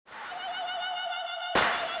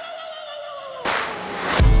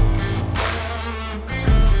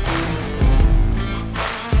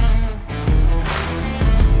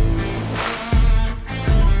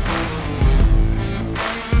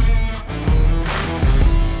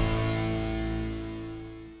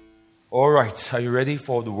All right, are you ready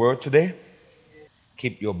for the word today?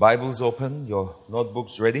 Keep your Bibles open, your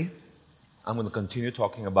notebooks ready. I'm going to continue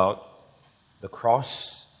talking about the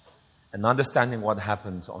cross and understanding what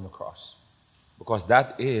happens on the cross, because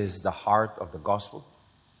that is the heart of the gospel.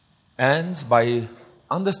 And by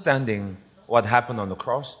understanding what happened on the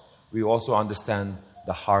cross, we also understand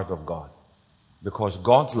the heart of God, because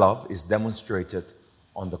God's love is demonstrated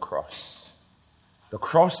on the cross. The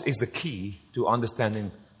cross is the key to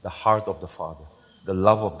understanding the heart of the Father, the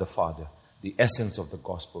love of the Father, the essence of the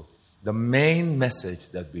gospel, the main message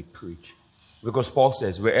that we preach. Because Paul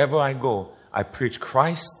says, wherever I go, I preach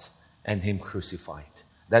Christ and Him crucified.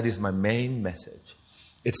 That is my main message.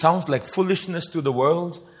 It sounds like foolishness to the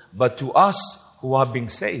world, but to us who are being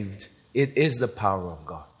saved, it is the power of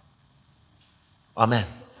God. Amen.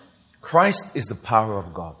 Christ is the power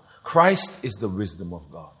of God. Christ is the wisdom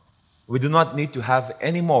of God. We do not need to have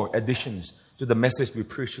any more additions to the message we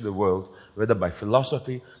preach to the world, whether by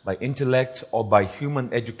philosophy, by intellect, or by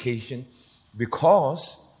human education,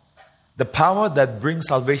 because the power that brings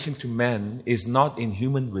salvation to men is not in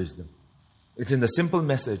human wisdom. It's in the simple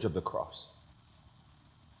message of the cross.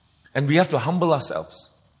 And we have to humble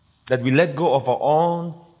ourselves, that we let go of our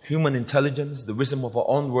own human intelligence, the wisdom of our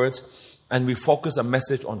own words, and we focus a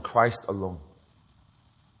message on Christ alone.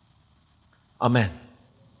 Amen.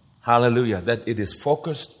 Hallelujah. That it is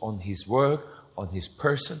focused on His work, on His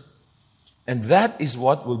person. And that is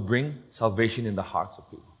what will bring salvation in the hearts of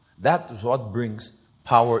people. That is what brings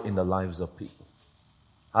power in the lives of people.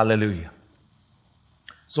 Hallelujah.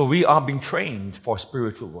 So we are being trained for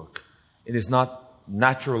spiritual work. It is not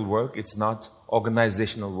natural work. It's not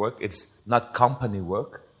organizational work. It's not company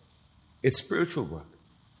work. It's spiritual work.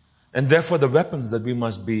 And therefore the weapons that we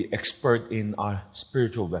must be expert in are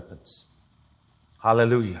spiritual weapons.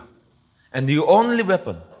 Hallelujah. And the only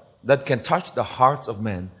weapon that can touch the hearts of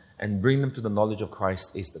men and bring them to the knowledge of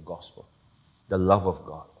Christ is the gospel, the love of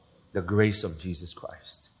God, the grace of Jesus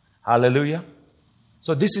Christ. Hallelujah.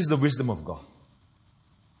 So this is the wisdom of God.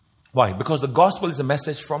 Why? Because the gospel is a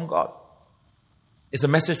message from God. It's a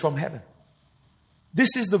message from heaven.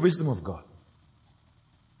 This is the wisdom of God.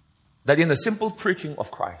 That in the simple preaching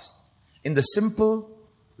of Christ, in the simple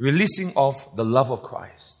releasing of the love of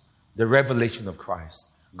Christ, the revelation of Christ,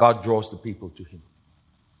 God draws the people to Him.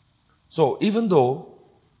 So even though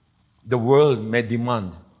the world may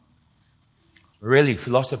demand really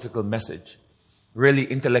philosophical message, really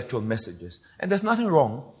intellectual messages, and there's nothing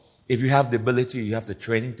wrong if you have the ability, you have the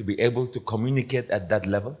training to be able to communicate at that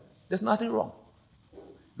level. There's nothing wrong.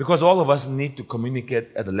 Because all of us need to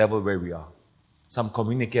communicate at the level where we are. Some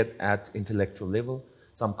communicate at intellectual level.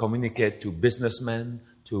 Some communicate to businessmen,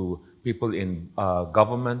 to people in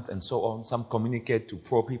government and so on. Some communicate to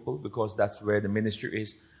poor people because that's where the ministry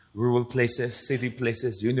is. Rural places, city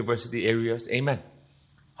places, university areas. Amen.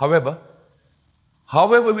 However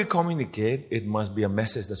we communicate, it must be a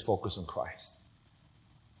message that's focused on Christ.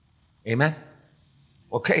 Amen.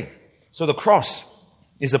 Okay. So the cross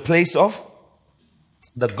is a place of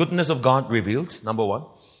the goodness of God revealed, number one.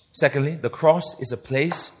 Secondly, the cross is a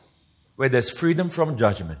place where there's freedom from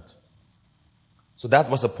judgment. So that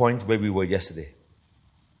was the point where we were yesterday.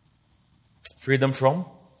 Freedom from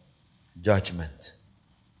judgment.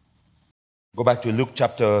 Go back to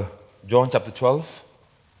John chapter 12.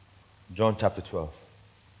 John chapter 12.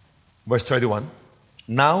 Verse 31.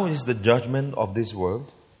 Now is the judgment of this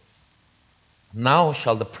world. Now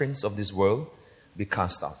shall the prince of this world be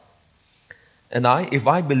cast out. And I, if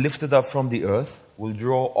I be lifted up from the earth, will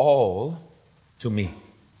draw all to me.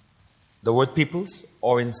 The word peoples,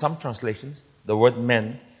 or in some translations, the word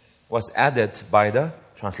men, was added by the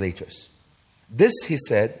translators. This he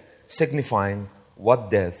said, signifying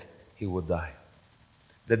what death He would die.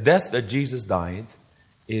 The death that Jesus died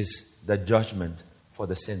is the judgment for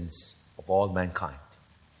the sins of all mankind.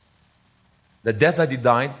 The death that He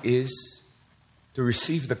died is to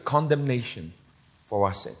receive the condemnation for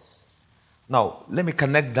our sins. Now, let me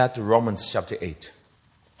connect that to Romans chapter 8.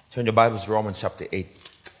 Turn your Bibles to Romans chapter 8.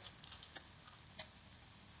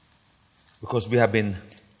 Because we have been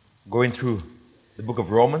going through the book of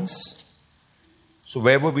Romans. So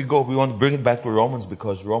wherever we go, we want to bring it back to Romans,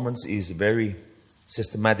 because Romans is a very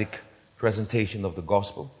systematic presentation of the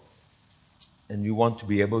gospel. And we want to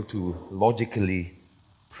be able to logically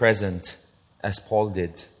present, as Paul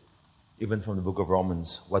did, even from the book of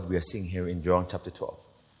Romans, what we are seeing here in John chapter 12.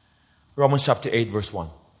 Romans chapter 8 verse 1.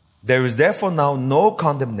 There is therefore now no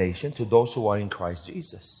condemnation to those who are in Christ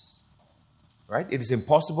Jesus. Right? It is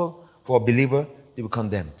impossible for a believer to be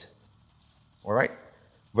condemned. All right?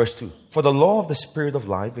 Verse 2. For the law of the Spirit of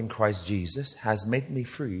life in Christ Jesus has made me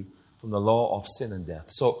free from the law of sin and death.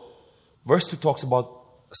 So, Verse 2 talks about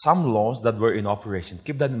some laws that were in operation.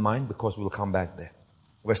 Keep that in mind because we'll come back there.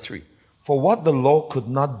 Verse 3. For what the law could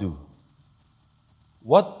not do.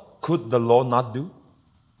 What could the law not do?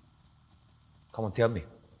 Come on, tell me.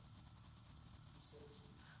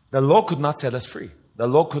 The law could not set us free. The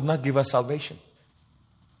law could not give us salvation.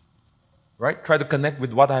 Right? Try to connect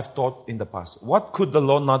with what I've taught in the past. What could the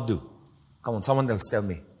law not do? Come on, someone else tell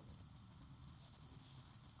me.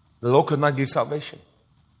 The law could not give salvation.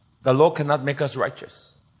 The law cannot make us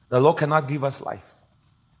righteous. The law cannot give us life.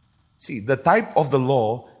 See, the type of the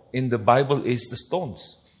law in the Bible is the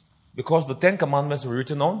stones. Because the 10 Commandments were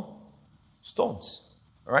written on stones.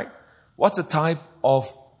 All right? What's the type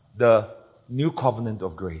of the new covenant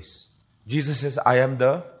of grace? Jesus says, I am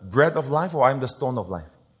the bread of life, or I am the stone of life.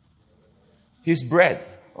 He's bread.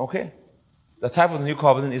 Okay? The type of the new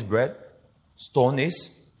covenant is bread. Stone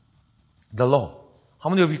is the law. How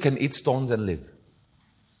many of you can eat stones and live?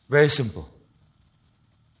 Very simple.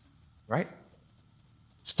 Right?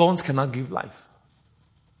 Stones cannot give life.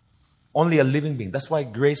 Only a living being. That's why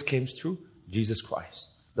grace came through Jesus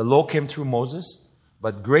Christ. The law came through Moses,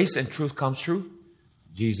 but grace and truth comes through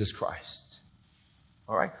Jesus Christ.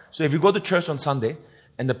 All right? So if you go to church on Sunday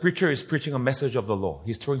and the preacher is preaching a message of the law,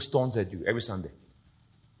 he's throwing stones at you every Sunday.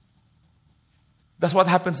 That's what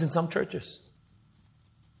happens in some churches.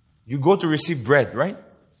 You go to receive bread, right?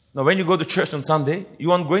 Now, when you go to church on Sunday,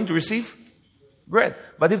 you aren't going to receive bread.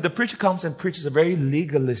 But if the preacher comes and preaches a very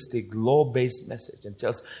legalistic, law-based message and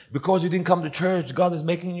tells, because you didn't come to church, God is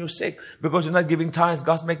making you sick. Because you're not giving tithes,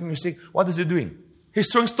 God's making you sick. What is he doing?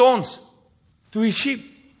 He's throwing stones to his sheep.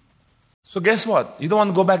 So guess what? You don't want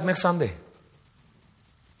to go back next Sunday.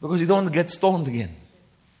 Because you don't want to get stoned again.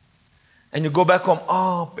 And you go back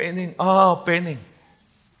home, paining.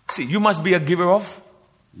 See, you must be a giver of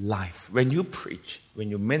life. When you preach, when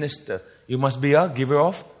you minister, you must be a giver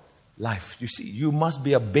of life. You see, you must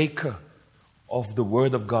be a baker of the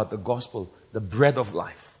Word of God, the gospel, the bread of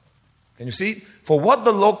life. Can you see? For what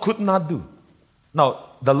the law could not do.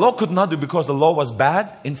 Now, the law could not do because the law was bad,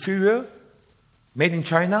 inferior, made in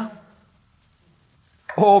China.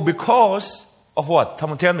 Or because of what?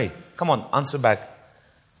 Someone tell me. Come on, answer back.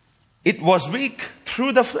 It was weak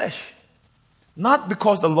through the flesh. Not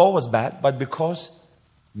because the law was bad, but because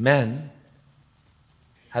man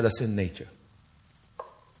had a sin nature.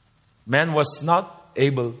 Man was not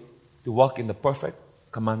able to walk in the perfect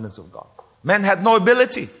commandments of God. Man had no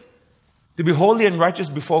ability to be holy and righteous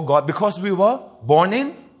before God because we were born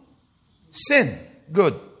in sin.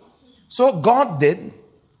 Good. So God did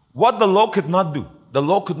what the law could not do. The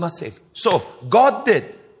law could not save. So God did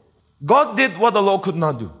what the law could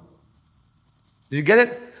not do. Did you get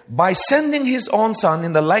it? By sending His own Son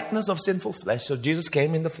in the likeness of sinful flesh. So Jesus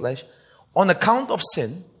came in the flesh on account of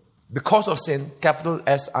sin, because of sin, capital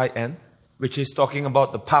S-I-N, which is talking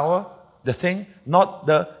about the power, the thing, not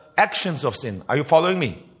the actions of sin. Are you following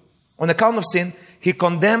me? On account of sin, He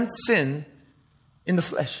condemned sin in the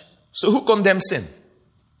flesh. So who condemned sin?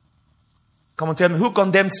 Come on, tell me, who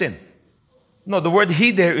condemned sin? No, the word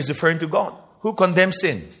He there is referring to God. Who condemned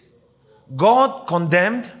sin? God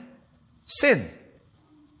condemned sin.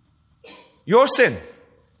 Your sin.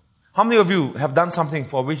 How many of you have done something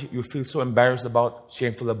for which you feel so embarrassed about,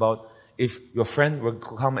 shameful about? If your friend would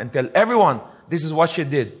come and tell everyone, this is what she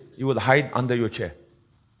did, you would hide under your chair.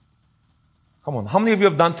 Come on. How many of you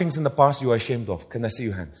have done things in the past you are ashamed of? Can I see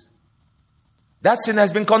your hands? That sin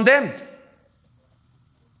has been condemned.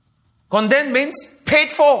 Condemned means paid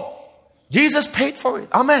for. Jesus paid for it.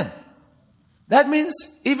 Amen. That means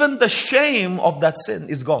even the shame of that sin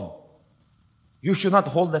is gone. You should not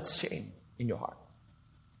hold that shame in your heart.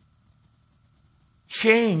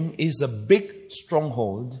 Shame is a big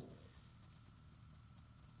stronghold,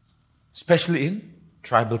 especially in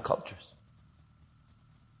tribal cultures.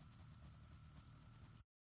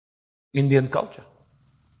 Indian culture.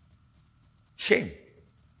 Shame.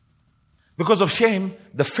 Because of shame,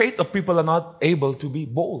 the faith of people are not able to be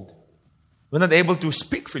bold. We're not able to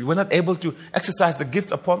speak freely. We're not able to exercise the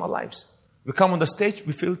gifts upon our lives. We come on the stage,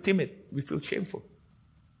 we feel timid. We feel shameful.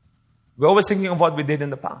 We're always thinking of what we did in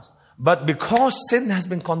the past. But because sin has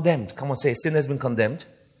been condemned, come on, say, sin has been condemned.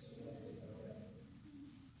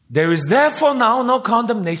 There is therefore now no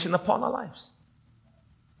condemnation upon our lives.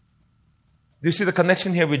 Do you see the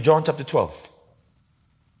connection here with John chapter 12?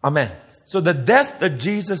 Amen. So the death that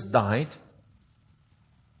Jesus died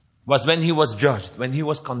was when He was judged, when He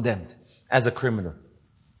was condemned as a criminal.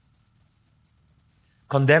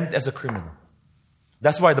 Condemned as a criminal.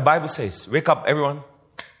 That's why the Bible says, wake up everyone,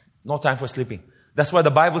 no time for sleeping. That's why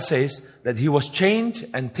the Bible says that He was chained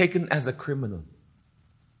and taken as a criminal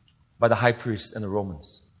by the high priest and the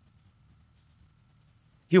Romans.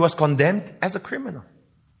 He was condemned as a criminal.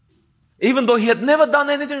 Even though he had never done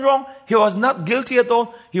anything wrong, he was not guilty at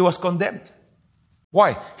all, he was condemned.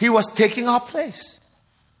 Why? He was taking our place.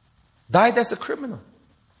 Died as a criminal.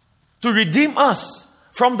 To redeem us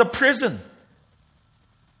from the prison.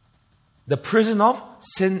 The prison of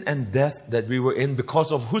sin and death that we were in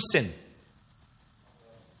because of whose sin?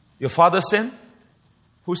 Your father sinned?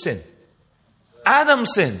 Who sinned? Adam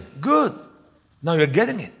sinned. Good. Now you're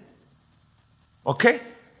getting it. Okay?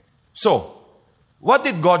 So, what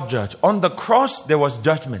did God judge? On the cross, there was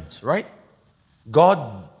judgment, right?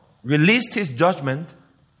 God released His judgment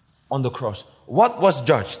on the cross. What was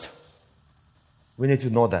judged? We need to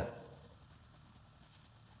know that.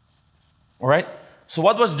 Alright? So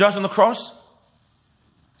what was judged on the cross?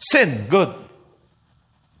 Sin. Good.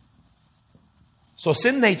 So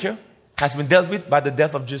sin nature has been dealt with by the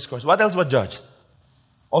death of Jesus Christ. What else was judged?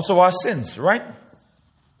 Also our sins, right?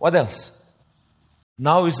 What else?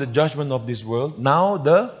 Now is the judgment of this world. Now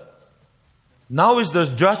is the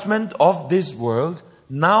judgment of this world.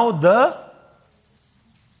 No.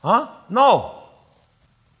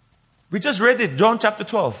 We just read it, John chapter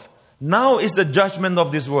 12. Now is the judgment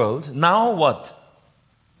of this world. Now what?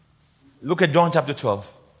 Look at John chapter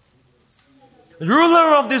 12. The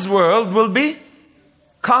ruler of this world will be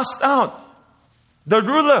cast out. The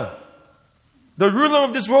ruler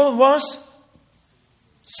of this world was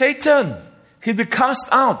Satan. He'll be cast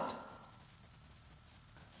out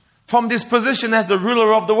from this position as the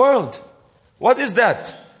ruler of the world. What is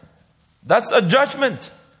that? That's a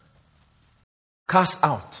judgment. Cast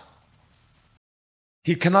out.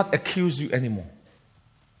 He cannot accuse you anymore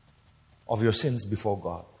of your sins before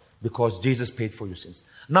God because Jesus paid for your sins.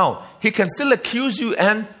 Now, he can still accuse you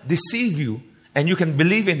and deceive you, and you can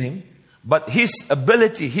believe in him, but his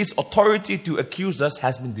ability, his authority to accuse us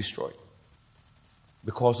has been destroyed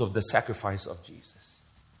because of the sacrifice of Jesus.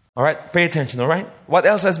 All right, pay attention, all right? What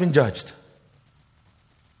else has been judged?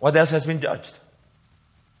 What else has been judged?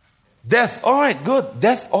 Death. All right, good.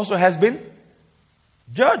 Death also has been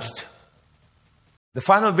judged. The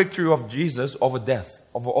final victory of Jesus over death,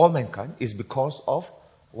 over all mankind, is because of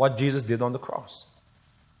what Jesus did on the cross.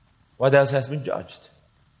 What else has been judged?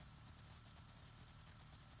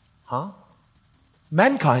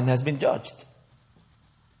 Mankind has been judged.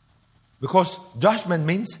 Because judgment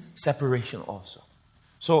means separation also.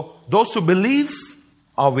 So those who believe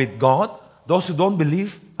are with God. Those who don't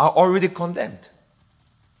believe are already condemned.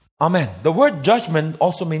 Amen. The word judgment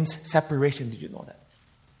also means separation. Did you know that?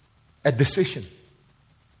 A decision.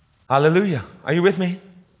 Hallelujah. Are you with me?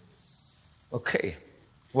 Okay.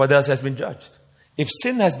 What else has been judged? If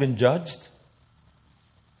sin has been judged,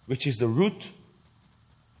 which is the root,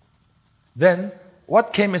 then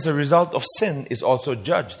what came as a result of sin is also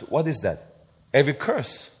judged. What is that? Every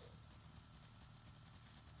curse.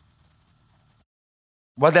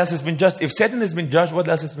 What else has been judged? If Satan has been judged, what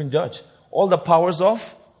else has been judged? All the powers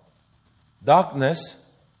of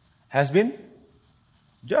darkness has been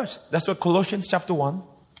judged. That's what Colossians chapter 1,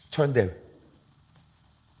 turn there.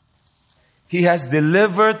 He has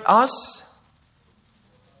delivered us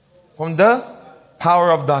from the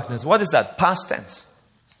power of darkness. What is that? Past tense.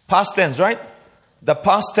 Past tense, right? The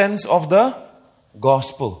past tense of the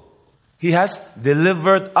gospel. He has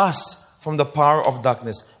delivered us from the power of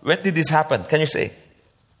darkness. When did this happen? Can you say?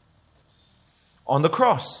 On the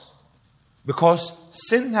cross. Because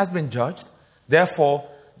sin has been judged. Therefore,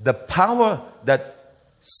 the power that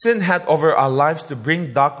sin had over our lives to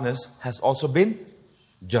bring darkness has also been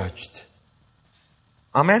judged.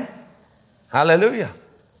 Amen? Hallelujah.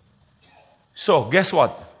 So, guess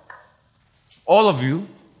what? All of you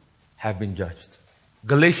have been judged.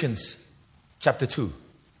 Galatians chapter 2.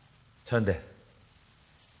 Turn there.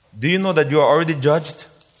 Do you know that you are already judged?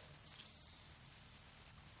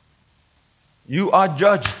 You are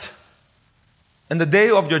judged. And the day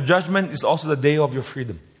of your judgment is also the day of your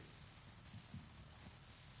freedom.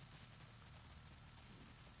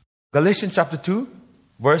 Galatians chapter 2,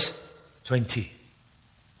 verse 20.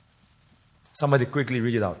 Somebody quickly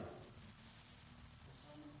read it out.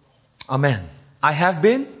 Amen. I have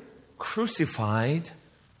been crucified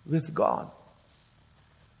with God.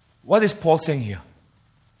 What is Paul saying here?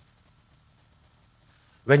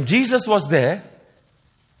 When Jesus was there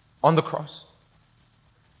on the cross,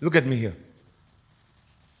 look at me here.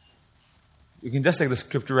 You can just take the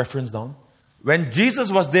scripture reference down. When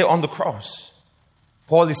Jesus was there on the cross,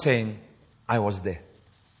 Paul is saying, I was there.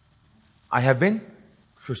 I have been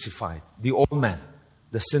crucified. The old man,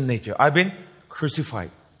 the sin nature. I've been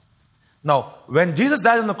crucified. Now, when Jesus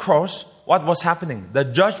died on the cross, what was happening? The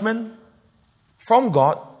judgment from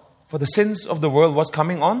God for the sins of the world was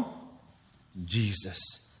coming on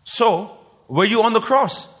Jesus. So, were you on the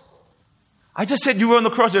cross? I just said you were on the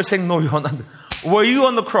cross. You're saying, no, you're not. Were you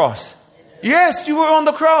on the cross? Yes, you were on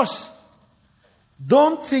the cross.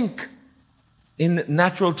 Don't think in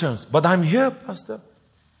natural terms. But I'm here, Pastor.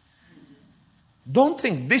 Don't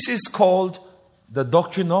think. This is called the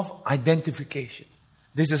doctrine of identification.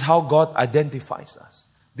 This is how God identifies us.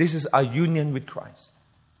 This is our union with Christ.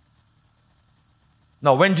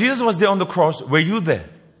 Now, when Jesus was there on the cross, were you there?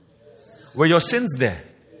 Were your sins there?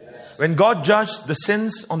 When God judged the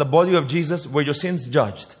sins on the body of Jesus, were your sins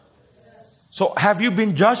judged? So, have you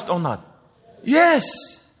been judged or not? Yes.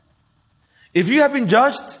 If you have been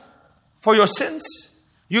judged for your sins,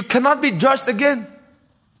 you cannot be judged again.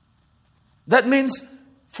 That means,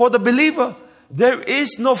 for the believer, there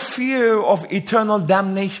is no fear of eternal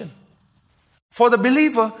damnation. For the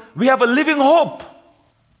believer, we have a living hope,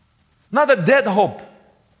 not a dead hope.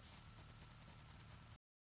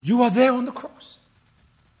 You are there on the cross.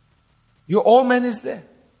 Your old man is there.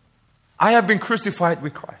 I have been crucified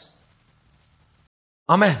with Christ.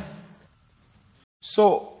 Amen.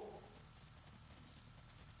 So,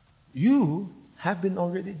 you have been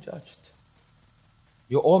already judged.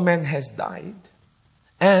 Your old man has died.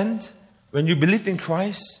 And when you believed in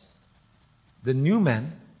Christ, the new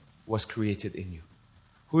man was created in you.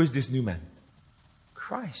 Who is this new man?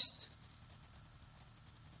 Christ.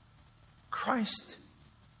 Christ.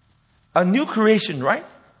 A new creation, right?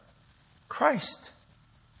 Christ.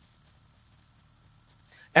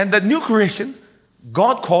 And the new creation,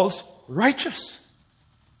 God calls righteous.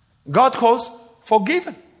 God calls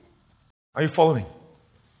forgiven. Are you following?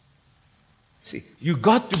 See, you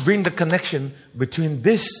got to bring the connection between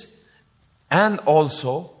this and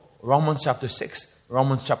also Romans chapter 6,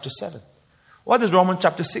 Romans chapter 7. What is Romans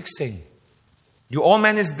chapter 6 saying? Your old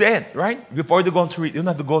man is dead, right? We've already gone through it. You don't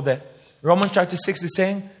have to go there. Romans chapter 6 is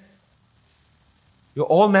saying, your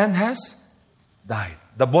old man has died.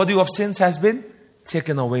 The body of sins has been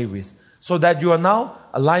taken away with. So that you are now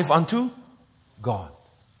alive unto God.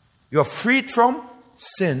 You are freed from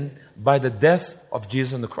sin by the death of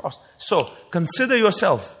Jesus on the cross. So, consider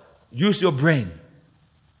yourself. Use your brain.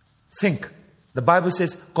 Think. The Bible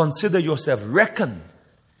says, consider yourself. Reckon.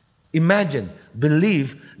 Imagine.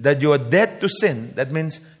 Believe that you are dead to sin. That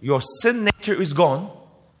means your sin nature is gone.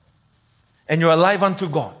 And you're alive unto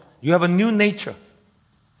God. You have a new nature.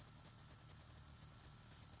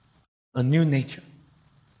 A new nature.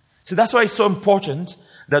 So that's why it's so important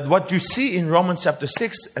that what you see in Romans chapter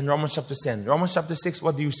 6 and Romans chapter 7. Romans chapter 6,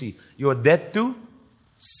 what do you see? You are dead to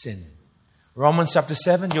sin. Romans chapter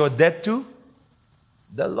 7, you are dead to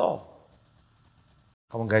the law.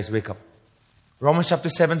 Come on guys, wake up. Romans chapter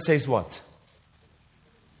 7 says what?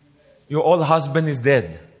 Your old husband is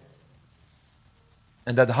dead.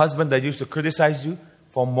 And that husband that used to criticize you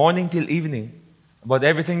from morning till evening about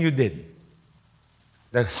everything you did.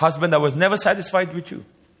 That husband that was never satisfied with you.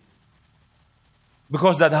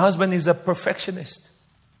 Because that husband is a perfectionist.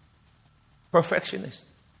 Perfectionist.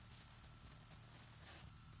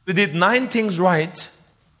 You did 9 things right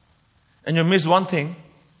and you miss one thing,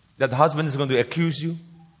 that husband is going to accuse you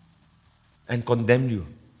and condemn you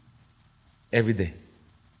every day.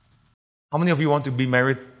 How many of you want to be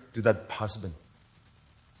married to that husband?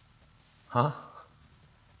 Huh?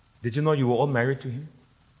 Did you know you were all married to him?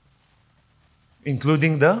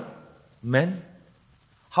 Including the men?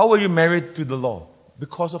 How were you married to the law?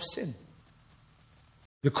 Because of sin.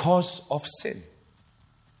 Because of sin.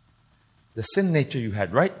 The sin nature you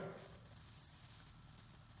had, right?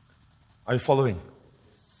 Are you following?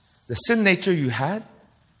 The sin nature you had,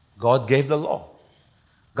 God gave the law.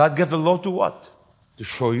 God gave the law to what? To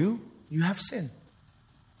show you have sin.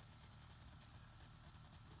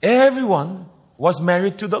 Everyone was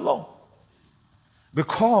married to the law.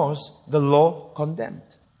 Because the law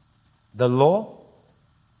condemned. The law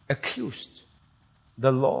accused.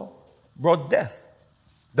 The law brought death.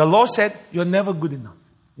 The law said, you're never good enough.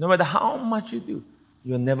 No matter how much you do,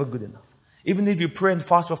 you're never good enough. Even if you pray and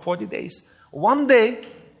fast for 40 days, one day,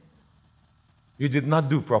 you did not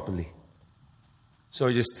do properly. So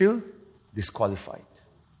you're still disqualified.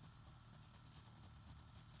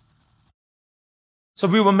 So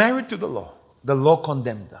we were married to the law. The law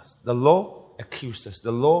condemned us. The law accused us.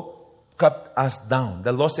 The law cut us down.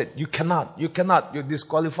 The law said, you cannot, you're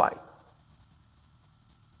disqualified.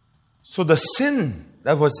 So the sin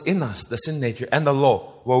that was in us, the sin nature and the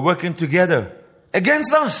law, were working together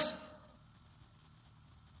against us.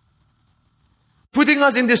 Putting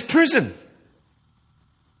us in this prison.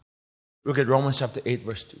 Look at Romans chapter 8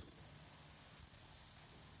 verse 2.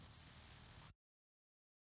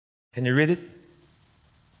 Can you read it?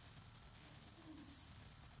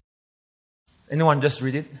 Anyone just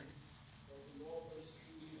read it?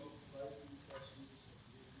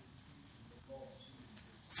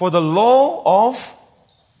 For the law of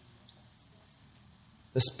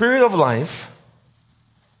the Spirit of life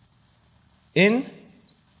in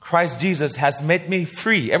Christ Jesus has made me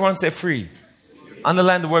free. Everyone say free.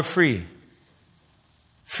 Underline the word free.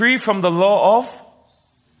 Free from the law of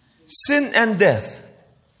sin and death.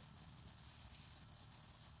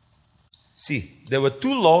 See, there were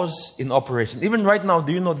two laws in operation. Even right now,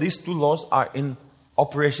 do you know these two laws are in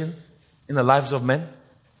operation in the lives of men?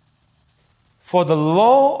 For the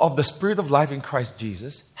law of the Spirit of life in Christ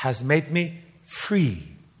Jesus has made me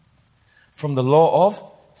free from the law of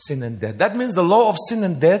sin and death. That means the law of sin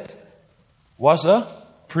and death was a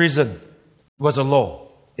prison. It was a law.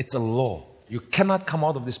 It's a law. You cannot come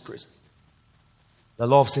out of this prison. The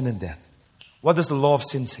law of sin and death. What does the law of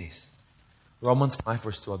sin say? Romans 5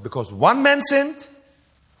 verse 12. Because one man sinned,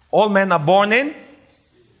 all men are born in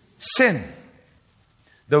sin.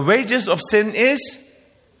 The wages of sin is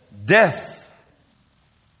death.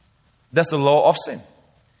 That's the law of sin.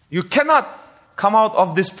 You cannot come out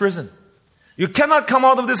of this prison. You cannot come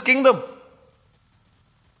out of this kingdom.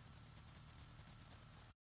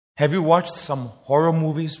 Have you watched some horror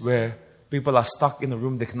movies where people are stuck in a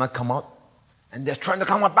room, they cannot come out? And they're trying to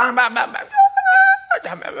come out, bam, bam, bam,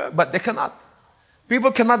 bam, but they cannot.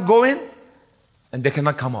 People cannot go in and they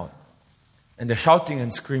cannot come out. And they're shouting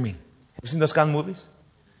and screaming. Have you seen those kind of movies?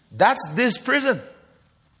 That's this prison.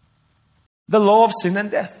 The law of sin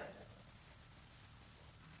and death.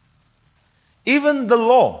 Even the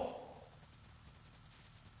law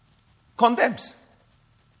condemns.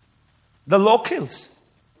 The law kills.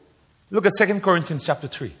 Look at 2 Corinthians chapter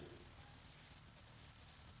 3.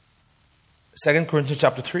 2 Corinthians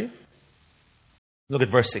chapter 3. Look at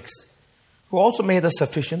verse 6. Who also made us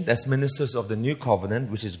sufficient as ministers of the new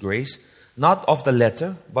covenant, which is grace, not of the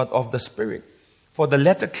letter, but of the Spirit. For the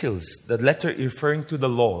letter kills. The letter referring to the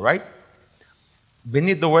law, right?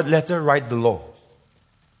 Beneath the word letter, write the law.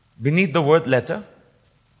 Beneath the word letter,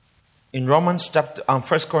 in Romans chapter, 1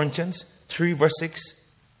 Corinthians 3 verse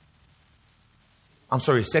 6.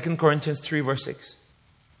 2 Corinthians 3 verse 6.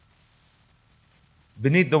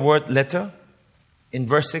 Beneath the word letter, in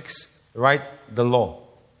verse 6, write the law.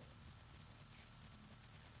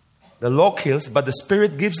 The law kills, but the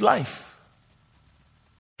Spirit gives life.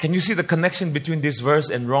 Can you see the connection between this verse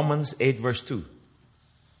and Romans 8 verse 2?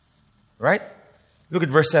 Right? Look at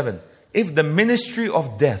verse 7. If the ministry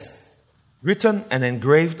of death, written and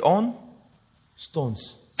engraved on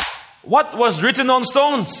stones. What was written on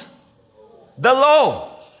stones? The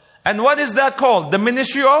law. And what is that called? The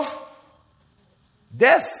ministry of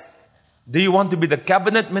death. Do you want to be the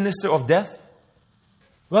cabinet minister of death?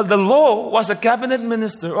 Well, the law was a cabinet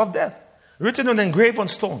minister of death, written and engraved on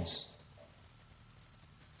stones.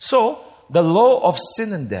 So, the law of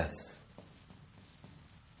sin and death.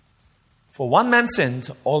 For one man sinned,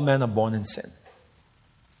 all men are born in sin.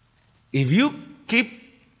 If you keep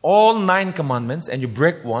all 9 commandments and you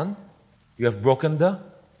break one, you have broken the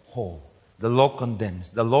whole. The law condemns.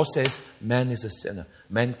 The law says man is a sinner.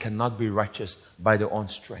 Man cannot be righteous by their own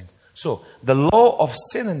strength. So, the law of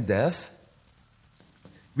sin and death,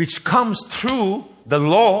 which comes through the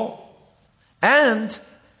law and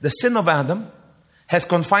the sin of Adam, has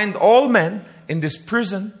confined all men in this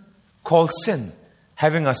prison called sin,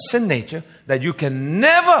 having a sin nature that you can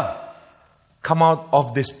never come out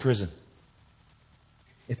of this prison.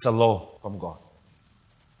 It's a law from God.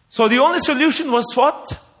 So the only solution was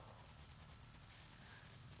what?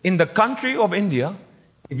 In the country of India,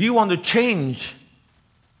 if you want to change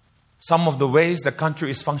some of the ways the country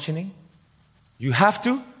is functioning, you have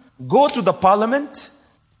to go to the parliament,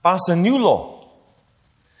 pass a new law.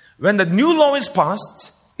 When the new law is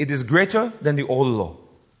passed, it is greater than the old law.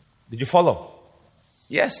 Did you follow?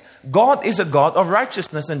 Yes, God is a God of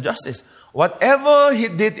righteousness and justice. Whatever He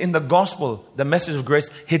did in the gospel, the message of grace,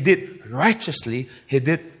 He did righteously. He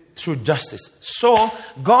did through justice. So,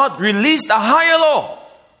 God released a higher law.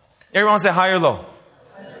 Everyone say higher law.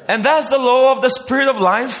 And that's the law of the Spirit of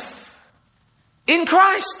life in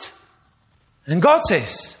Christ. And God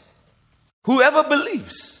says, whoever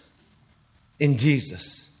believes in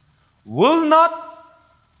Jesus will not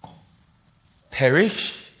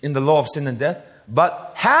perish in the law of sin and death,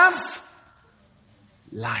 but have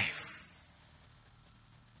life.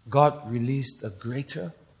 God released a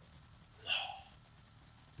greater law.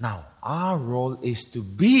 Now, our role is to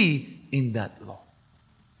be in that law.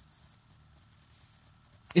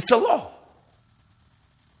 It's a law.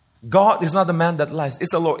 God is not a man that lies.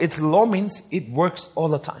 It's a law. It's a law means it works all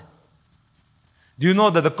the time. Do you know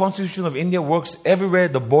that the Constitution of India works everywhere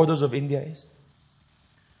the borders of India is?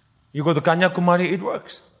 You go to Kanyakumari, it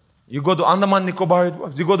works. You go to Andaman Nicobar, it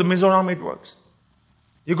works. You go to Mizoram, it works.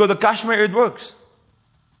 You go to Kashmir, it works.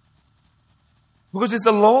 Because it's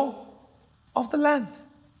the law of the land.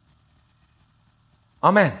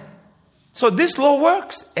 Amen. So this law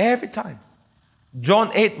works every time.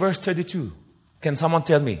 John 8 verse 32. Can someone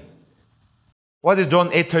tell me? What is John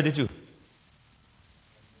 8:32?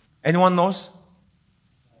 Anyone knows?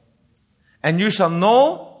 And you shall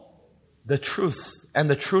know the truth, and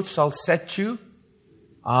the truth shall set you.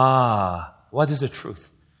 What is the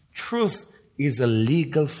truth? Truth is a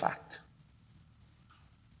legal fact.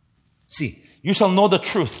 See, you shall know the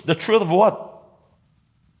truth. The truth of what?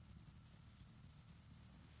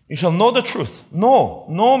 You shall know the truth.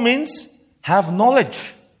 Know means have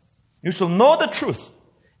knowledge. You shall know the truth,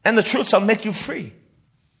 and the truth shall make you free.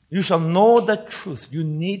 You shall know the truth. You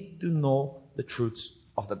need to know the truths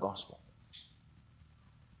of the gospel.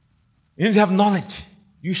 You need to have knowledge.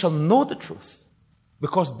 You shall know the truth,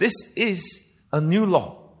 because this is a new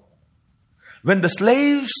law. When the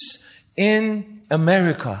slaves in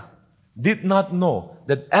America did not know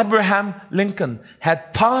that Abraham Lincoln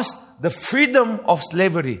had passed the freedom of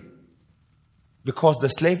slavery, because the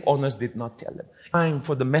slave owners did not tell them. Time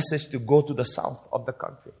for the message to go to the south of the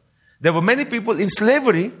country. There were many people in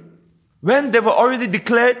slavery when they were already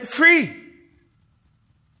declared free.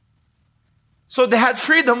 So they had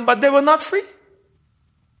freedom, but they were not free.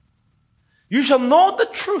 You shall know the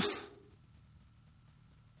truth.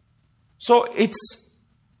 So it's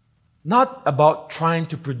not about trying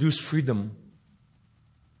to produce freedom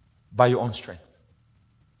by your own strength.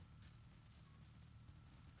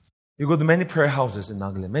 You go to many prayer houses in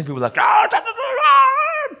Nagaland. Many people are like,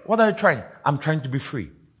 what are you trying? I'm trying to be free.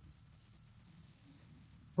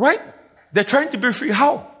 Right? They're trying to be free.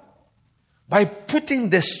 How? By putting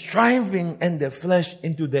their striving and their flesh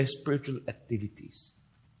into their spiritual activities.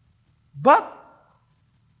 But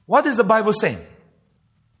what is the Bible saying?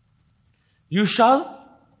 You shall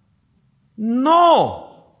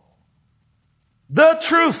know the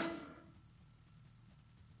truth,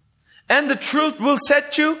 and the truth will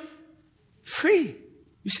set you free.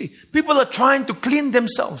 You see, people are trying to clean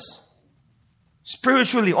themselves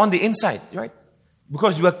spiritually on the inside, right?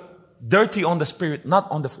 Because you are dirty on the spirit,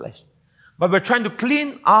 not on the flesh. But we're trying to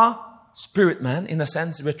clean our spirit, man. In a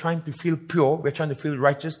sense, we're trying to feel pure. We're trying to feel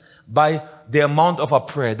righteous by the amount of our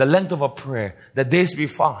prayer, the length of our prayer, the days we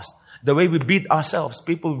fast, the way we beat ourselves.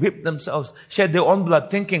 People whip themselves, shed their own blood,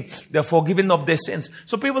 thinking they're forgiven of their sins.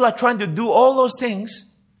 So people are trying to do all those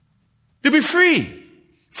things to be free.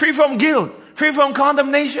 Free from guilt, free from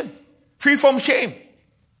condemnation, free from shame.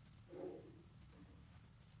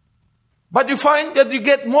 But you find that you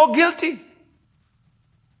get more guilty.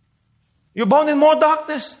 You're bound in more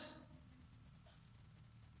darkness.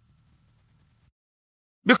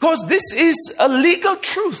 Because this is a legal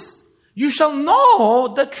truth. You shall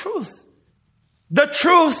know the truth. The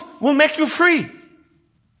truth will make you free.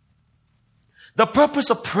 The purpose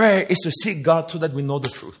of prayer is to seek God so that we know the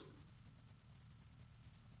truth.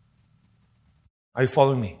 Are you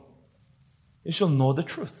following me? You shall know the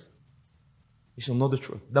truth. You shall know the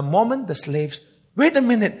truth. The moment the slaves, wait a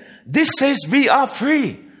minute, this says we are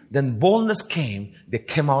free. Then boldness came, they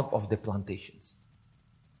came out of the plantations.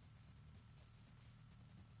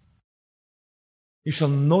 You shall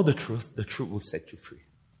know the truth will set you free.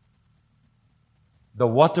 The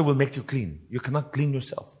water will make you clean. You cannot clean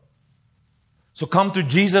yourself. So come to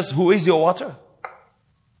Jesus, who is your water.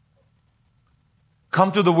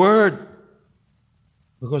 Come to the Word,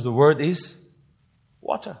 because the Word is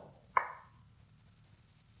water.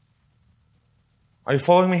 Are you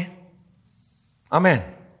following me?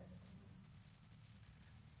 Amen.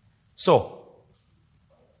 So,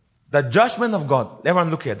 the judgment of God. Everyone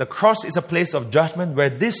look here. The cross is a place of judgment where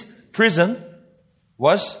this prison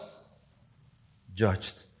was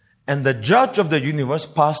judged. And the judge of the universe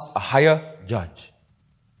passed a higher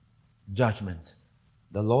judgment.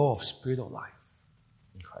 The law of spirit of life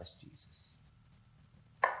in Christ Jesus.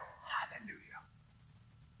 Hallelujah.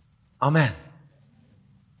 Amen.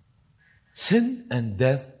 Sin and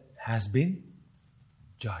death has been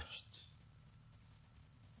judged.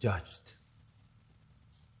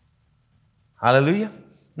 Hallelujah.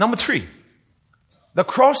 Number 3. The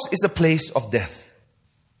cross is a place of death.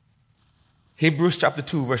 Hebrews chapter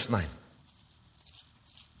 2 verse 9.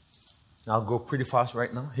 I'll go pretty fast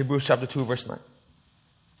right now. Hebrews chapter 2 verse 9.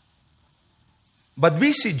 But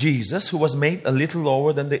we see Jesus, who was made a little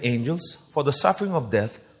lower than the angels for the suffering of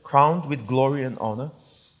death, crowned with glory and honor,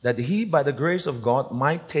 that he, by the grace of God,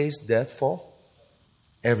 might taste death for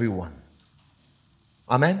everyone.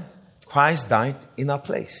 Amen. Christ died in our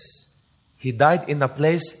place. He died in a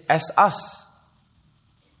place as us.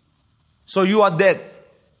 So you are dead.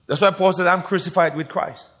 That's why Paul said, I'm crucified with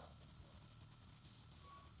Christ.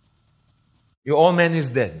 Your old man is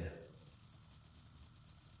dead.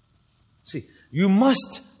 See, you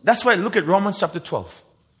must. That's why look at Romans chapter 12.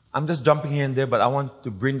 I'm just jumping here and there, but I want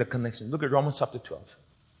to bring the connection. Look at Romans chapter 12.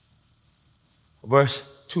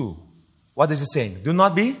 Verse 2. What is it saying? Do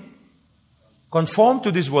not be conformed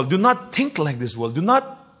to this world. Do not think like this world. Do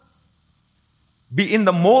not be in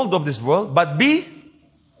the mold of this world, but be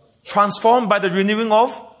transformed by the renewing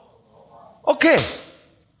of. Okay.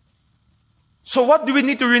 So what do we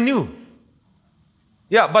need to renew?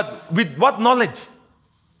 Yeah, but with what knowledge?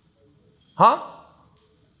 Huh?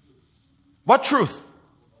 What truth?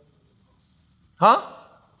 Huh?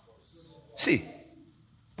 See,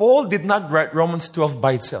 Paul did not write Romans 12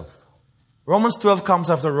 by itself. Romans 12 comes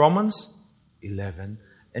after Romans 11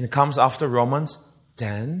 and comes after Romans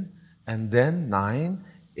 10 and then 9,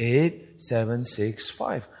 8, 7, 6,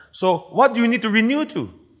 5. So what do you need to renew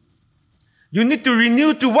to? You need to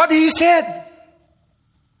renew to what he said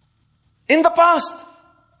in the past.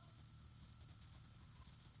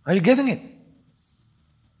 Are you getting it?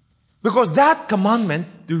 Because that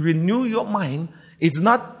commandment to renew your mind is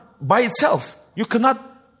not by itself. You cannot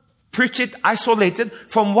preach it isolated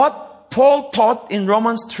from what Paul taught in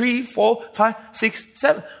Romans 3, 4, 5, 6,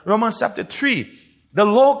 7. Romans chapter 3. The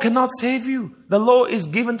law cannot save you. The law is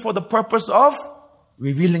given for the purpose of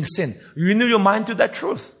revealing sin. Renew your mind to that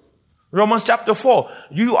truth. Romans chapter 4.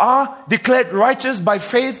 You are declared righteous by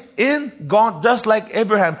faith in God, just like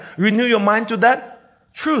Abraham. Renew your mind to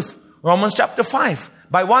that truth. Romans chapter 5.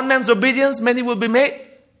 By one man's obedience, many will be made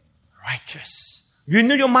righteous.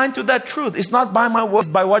 Renew your mind to that truth. It's not by my words,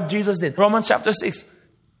 by what Jesus did. Romans chapter 6.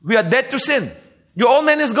 We are dead to sin. Your old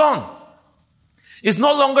man is gone. It's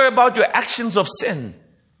no longer about your actions of sin.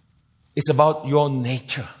 It's about your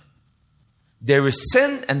nature. There is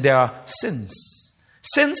sin and there are sins.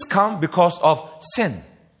 Sins come because of sin.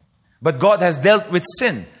 But God has dealt with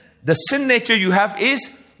sin. The sin nature you have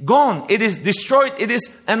is gone. It is destroyed. It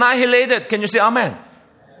is annihilated. Can you say amen?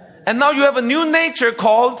 And now you have a new nature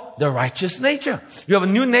called the righteous nature. You have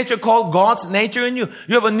a new nature called God's nature in you.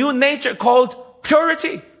 You have a new nature called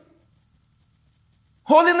purity.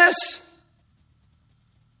 Holiness.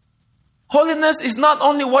 Holiness is not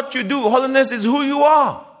only what you do. Holiness is who you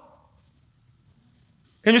are.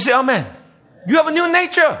 Can you say amen? You have a new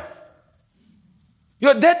nature.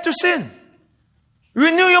 You're dead to sin.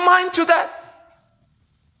 Renew your mind to that.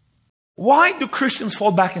 Why do Christians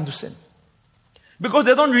fall back into sin? Because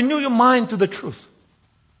they don't renew your mind to the truth.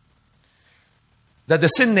 That the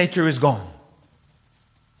sin nature is gone.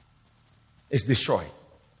 It's destroyed.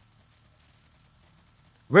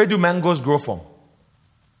 Where do mangoes grow from?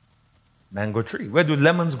 Mango tree. Where do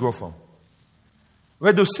lemons grow from?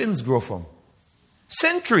 Where do sins grow from?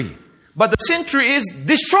 Sin tree. But the sin tree is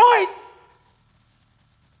destroyed.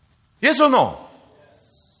 Yes or no?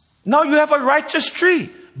 Yes. Now you have a righteous tree.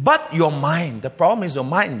 But your mind, the problem is your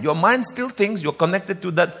mind. Your mind still thinks you're connected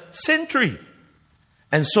to that sin tree.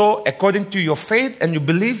 And so, according to your faith and you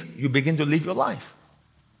believe, you begin to live your life.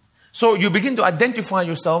 So, you begin to identify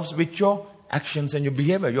yourselves with your actions and your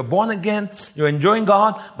behavior. You're born again, you're enjoying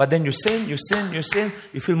God, but then you sin.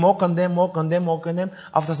 You feel more condemned.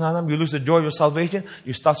 After some time, you lose the joy of your salvation.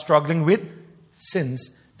 You start struggling with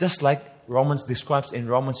sins, just like Romans describes in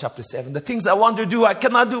Romans chapter 7. The things I want to do, I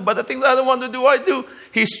cannot do, but the things I don't want to do, I do.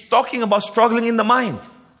 He's talking about struggling in the mind.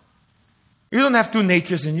 You don't have two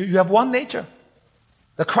natures in you. You have one nature.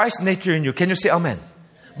 The Christ nature in you. Can you say amen?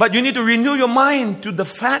 But you need to renew your mind to the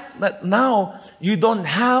fact that now you don't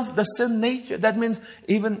have the sin nature. That means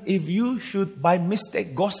even if you should by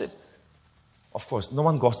mistake gossip. Of course, no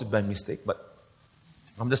one gossips by mistake, but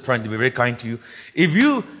I'm just trying to be very kind to you. If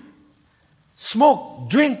you smoke,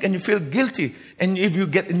 drink, and you feel guilty, and if you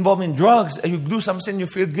get involved in drugs and you do some sin, you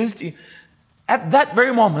feel guilty, at that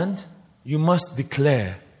very moment, you must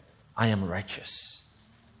declare, I am righteous.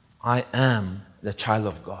 I am the child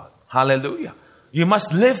of God. Hallelujah. You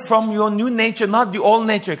must live from your new nature, not the old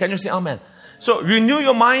nature. Can you say amen? So renew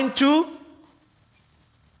your mind to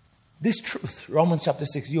this truth. Romans chapter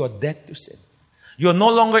 6, you are dead to sin. You're no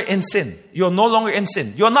longer in sin. You're no longer in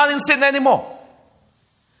sin. You're not in sin anymore.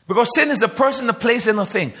 Because sin is a person, a place, and a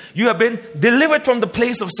thing. You have been delivered from the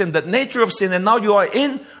place of sin, the nature of sin, and now you are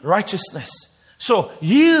in righteousness. So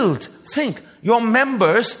yield, think, your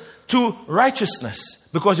members to righteousness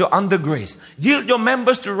because you're under grace. Yield your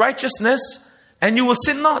members to righteousness and you will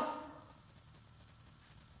sin not.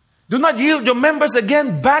 Do not yield your members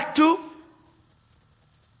again back to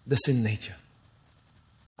the sin nature.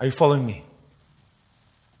 Are you following me?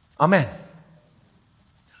 Amen.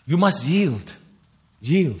 You must yield.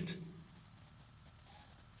 Yield.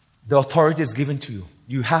 The authority is given to you.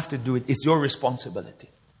 You have to do it. It's your responsibility.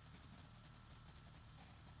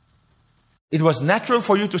 It was natural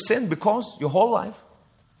for you to sin because your whole life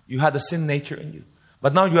you had a sin nature in you.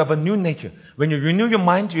 But now you have a new nature. When you renew your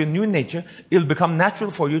mind to your new nature, it will become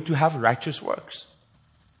natural for you to have righteous works.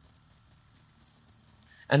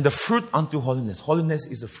 And the fruit unto holiness.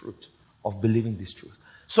 Holiness is a fruit of believing this truth.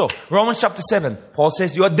 So, Romans chapter 7, Paul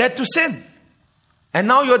says, you are dead to sin. And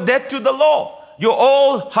now you're dead to the law. Your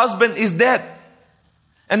old husband is dead.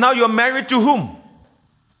 And now you're married to whom?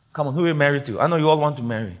 Come on, who are you married to? I know you all want to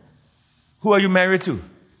marry. Who are you married to?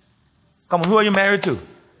 Come on, who are you married to?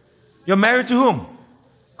 You're married to whom?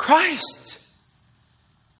 Christ.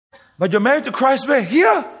 But you're married to Christ where?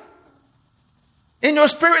 Here. In your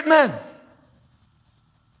spirit, man.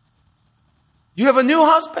 You have a new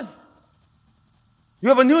husband. You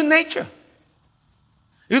have a new nature.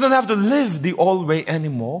 You don't have to live the old way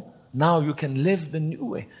anymore. Now you can live the new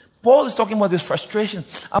way. Paul is talking about this frustration.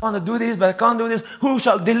 I want to do this, but I can't do this. Who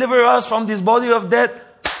shall deliver us from this body of death?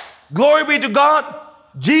 Glory be to God,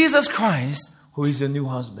 Jesus Christ, who is your new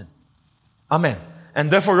husband. Amen. And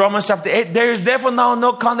therefore, Romans chapter 8, there is therefore now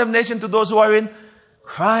no condemnation to those who are in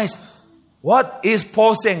Christ. What is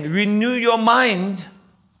Paul saying? Renew your mind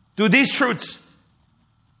to these truths.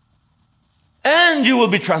 And you will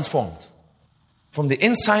be transformed from the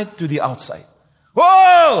inside to the outside.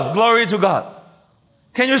 Whoa! Glory to God.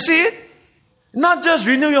 Can you see it? Not just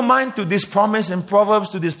renew your mind to this promise in Proverbs,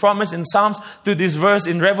 to this promise in Psalms, to this verse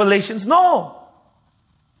in Revelations. No.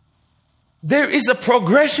 There is a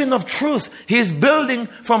progression of truth. He is building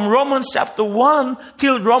from Romans chapter 1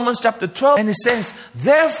 till Romans chapter 12. And he says,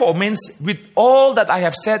 therefore, means with all that I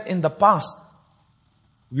have said in the past,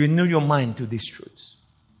 renew your mind to these truths.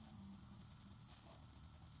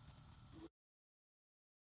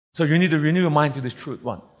 So you need to renew your mind to this truth.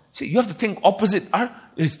 One. See, you have to think opposite.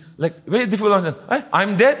 It's like very difficult.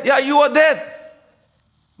 I'm dead. Yeah, you are dead.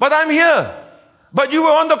 But I'm here. But you were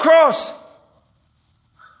on the cross.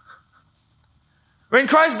 When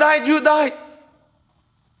Christ died, you died.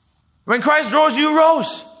 When Christ rose, you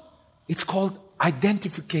rose. It's called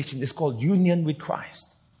identification. It's called union with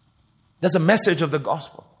Christ. That's the message of the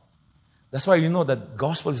gospel. That's why you know that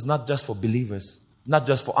gospel is not just for believers, not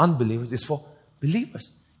just for unbelievers, it's for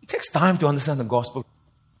believers. It takes time to understand the gospel.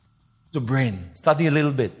 To brain, study a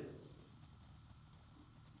little bit.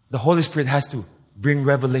 The Holy Spirit has to bring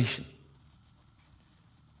revelation.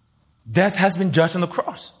 Death has been judged on the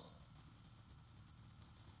cross.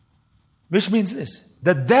 Which means this.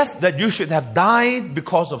 The death that you should have died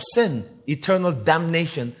because of sin, eternal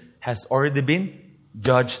damnation, has already been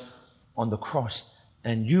judged on the cross.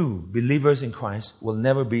 And you, believers in Christ, will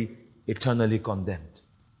never be eternally condemned.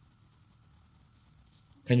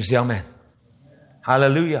 Can you say amen?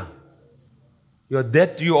 Hallelujah. You're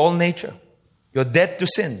dead to your old nature. You're dead to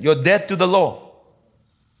sin. You're dead to the law.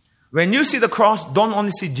 When you see the cross, don't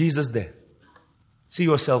only see Jesus there. See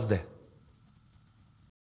yourself there.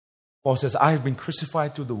 Paul says, I have been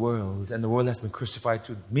crucified to the world, and the world has been crucified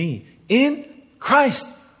to me in Christ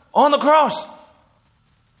on the cross.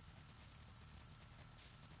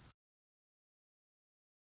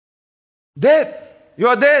 Dead. You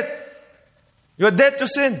are dead. You are dead to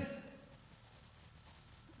sin.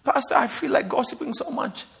 Pastor, I feel like gossiping so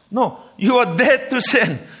much. No, you are dead to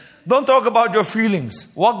sin. Don't talk about your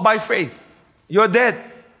feelings. Walk by faith. You are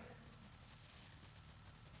dead.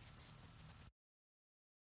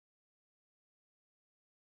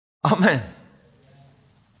 Amen.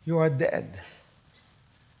 You are dead.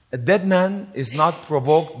 A dead man is not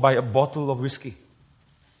provoked by a bottle of whiskey.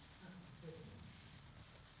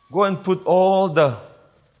 Go and put all the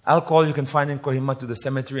alcohol you can find in Kohima to the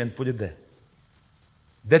cemetery and put it there.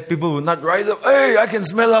 Dead people will not rise up. Hey, I can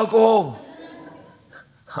smell alcohol.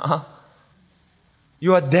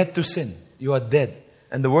 You are dead to sin. You are dead.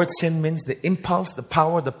 And the word sin means the impulse, the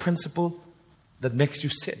power, the principle that makes you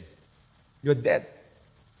sin. You are dead.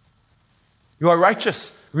 You are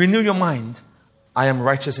righteous. Renew your mind. I am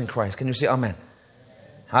righteous in Christ. Can you say amen?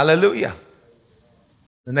 Hallelujah.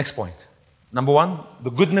 The next point. Number 1,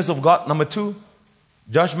 the goodness of God. Number 2,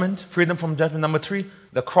 judgment, freedom from judgment. Number 3,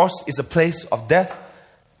 the cross is a place of death.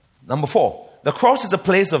 Number 4, the cross is a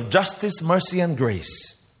place of justice, mercy, and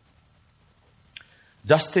grace.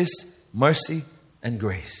 Justice, mercy, and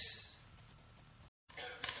grace.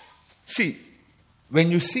 See,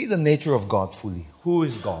 when you see the nature of God fully, who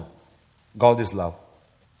is God? God is love.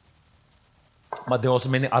 But there are also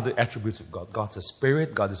many other attributes of God. God's a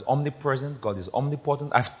spirit. God is omnipresent. God is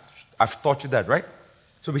omnipotent. I've taught you that, right?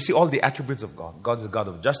 So we see all the attributes of God. God is a God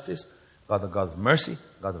of justice. God, the God of mercy,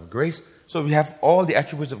 God of grace. So we have all the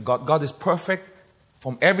attributes of God. God is perfect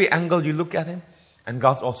from every angle you look at Him. And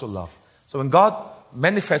God's also love. So when God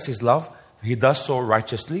manifests His love, He does so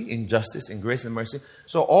righteously, in justice, in grace and mercy.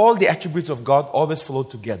 So all the attributes of God always flow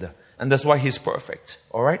together. And that's why He's perfect.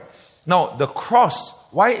 All right? Now, the cross.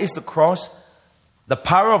 Why is the cross the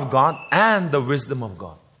power of God and the wisdom of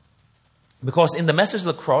God? Because in the message of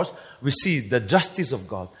the cross, we see the justice of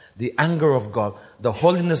God, the anger of God, the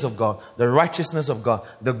holiness of God, the righteousness of God,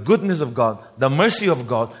 the goodness of God, the mercy of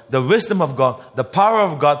God, the wisdom of God, the power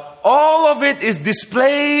of God. All of it is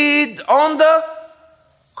displayed on the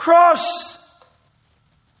cross.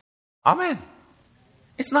 Amen.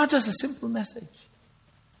 It's not just a simple message.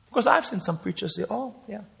 Because I've seen some preachers say, oh,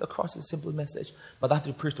 yeah, the cross is a simple message. But after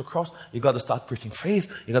you preach the cross, you got to start preaching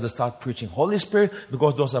faith. You got to start preaching Holy Spirit,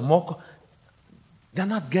 because those are more. They're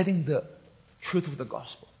not getting the truth of the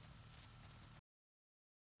gospel.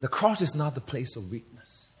 The cross is not the place of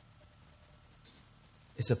weakness.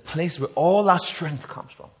 It's a place where all our strength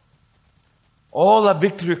comes from. All our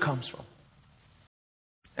victory comes from.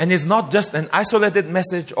 And it's not just an isolated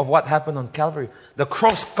message of what happened on Calvary. The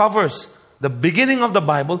cross covers the beginning of the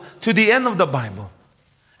Bible to the end of the Bible.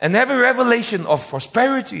 And every revelation of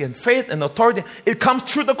prosperity and faith and authority, it comes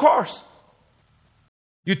through the cross.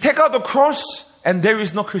 You take out the cross and there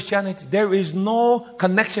is no Christianity. There is no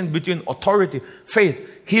connection between authority,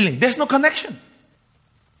 faith, healing. There's no connection.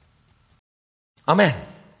 Amen.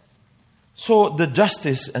 So the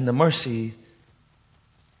justice and the mercy,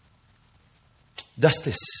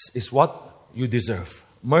 justice is what you deserve.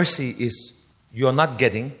 Mercy is you're not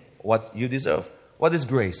getting what you deserve. What is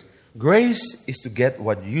grace? Grace is to get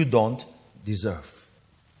what you don't deserve.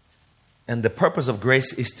 And the purpose of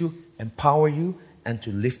grace is to empower you and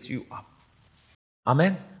to lift you up.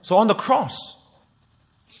 Amen. So on the cross,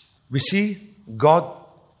 we see God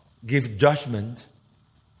give judgment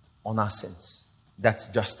on our sins. That's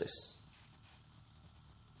justice.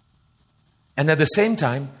 And at the same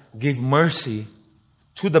time, give mercy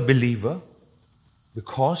to the believer,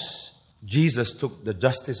 because Jesus took the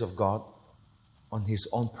justice of God on His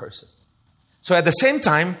own person. So at the same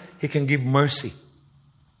time, He can give mercy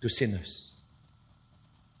to sinners.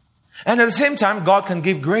 And at the same time, God can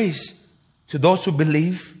give grace to those who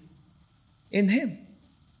believe in Him.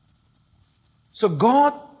 So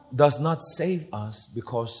God does not save us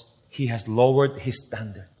because He has lowered His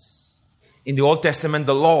standards. In the Old Testament,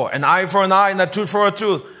 the law, an eye for an eye and a tooth for a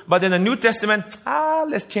tooth. But in the New Testament,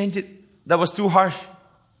 let's change it. That was too harsh.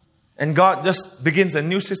 And God just begins a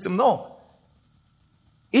new system. No.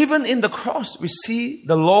 Even in the cross, we see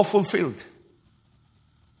the law fulfilled.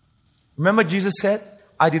 Remember Jesus said,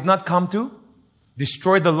 I did not come to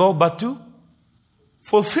destroy the law, but to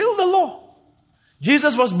fulfill the law.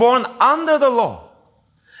 Jesus was born under the law.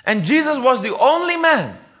 And Jesus was the only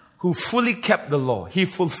man who fully kept the law. He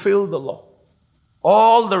fulfilled the law.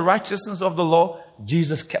 All the righteousness of the law,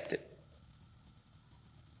 Jesus kept it.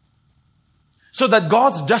 So that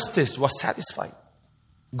God's justice was satisfied.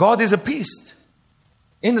 God is appeased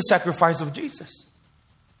in the sacrifice of Jesus.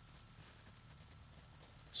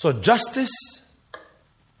 So justice,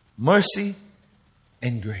 mercy,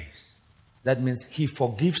 and grace. That means He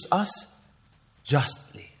forgives us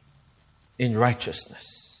justly in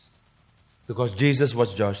righteousness. Because Jesus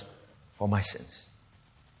was judged for my sins.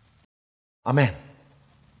 Amen.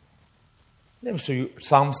 Let me show you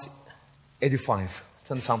Psalms 85.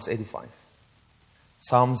 Turn to Psalms 85.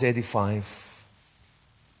 Psalms 85,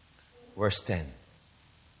 verse 10.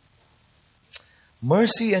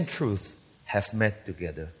 Mercy and truth have met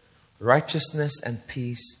together. Righteousness and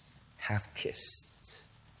peace have kissed.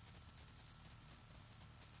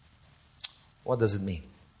 What does it mean?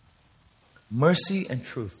 Mercy and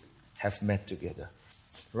truth have met together.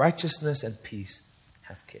 Righteousness and peace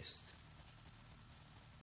have kissed.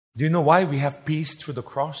 Do you know why we have peace through the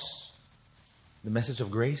cross? The message of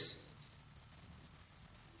grace?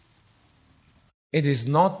 It is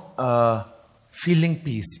not feeling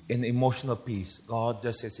peace, an emotional peace. God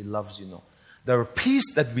just says He loves you. No. The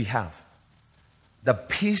peace that we have, the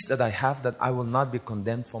peace that I have that I will not be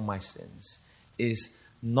condemned for my sins, is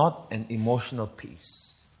not an emotional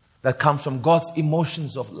peace that comes from God's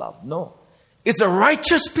emotions of love. No. It's a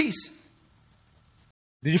righteous peace.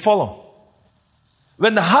 Did you follow?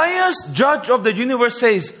 When the highest judge of the universe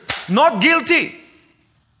says, not guilty,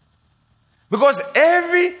 because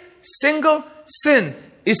every single sin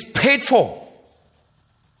is paid for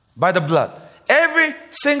by the blood. Every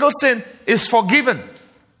single sin is forgiven.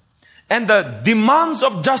 And the demands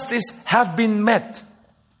of justice have been met.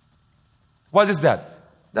 What is that?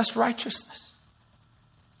 That's righteousness.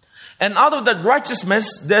 And out of that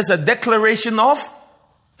righteousness, there's a declaration of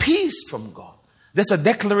peace from God. There's a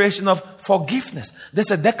declaration of forgiveness. There's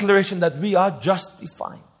a declaration that we are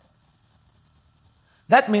justified.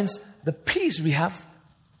 That means the peace we have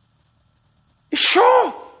is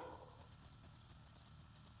sure.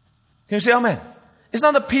 Can you say amen? It's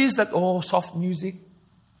not a peace that, soft music,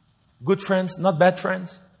 good friends, not bad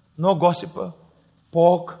friends, no gossiper,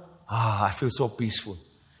 pork. I feel so peaceful.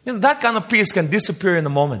 That kind of peace can disappear in a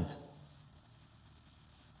moment.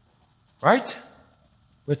 Right?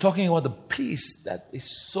 We're talking about the peace that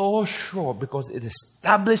is so sure because it is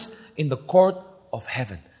established in the court of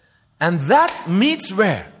heaven. And that meets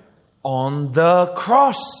where? On the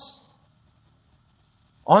cross.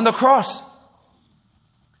 On the cross.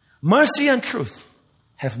 Mercy and truth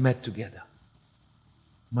have met together.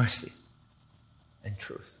 Mercy and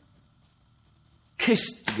truth.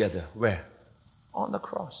 Kissed together. Where? On the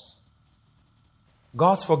cross.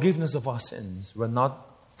 God's forgiveness of our sins were not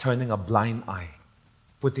turning a blind eye,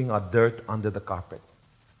 putting our dirt under the carpet,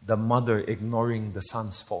 the mother ignoring the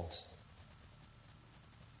son's faults,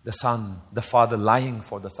 the father lying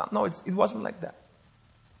for the son. No, it wasn't like that.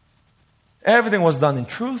 Everything was done in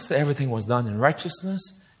truth, everything was done in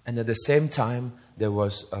righteousness, and at the same time, there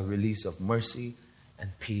was a release of mercy and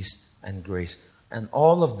peace and grace. And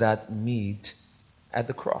all of that meet at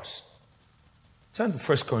the cross. Turn to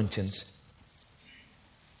 1 Corinthians.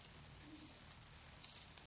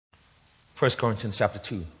 1 Corinthians chapter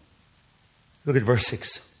 2. Look at verse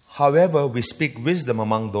 6. However, we speak wisdom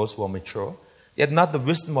among those who are mature, yet not the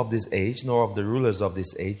wisdom of this age, nor of the rulers of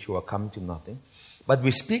this age who are coming to nothing. But we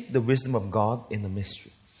speak the wisdom of God in a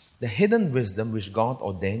mystery, the hidden wisdom which God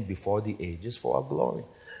ordained before the ages for our glory,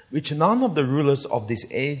 which none of the rulers of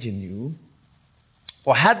this age knew.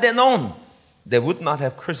 For had they known, they would not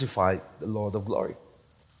have crucified the Lord of glory.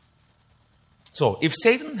 So, if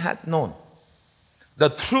Satan had known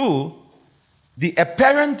that through the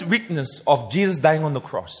apparent weakness of Jesus dying on the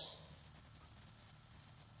cross,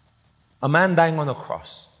 a man dying on a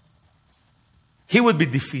cross, he would be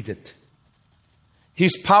defeated.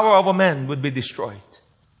 His power over man would be destroyed.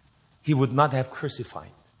 He would not have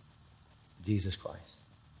crucified Jesus Christ.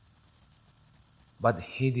 But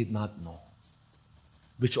he did not know.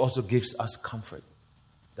 Which also gives us comfort.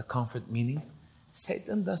 The comfort meaning,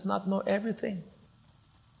 Satan does not know everything.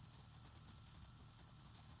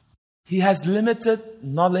 He has limited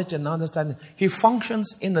knowledge and understanding. He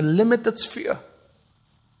functions in a limited sphere.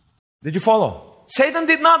 Did you follow? Satan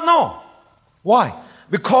did not know. Why?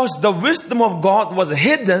 Because the wisdom of God was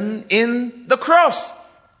hidden in the cross.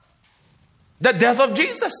 The death of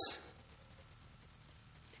Jesus.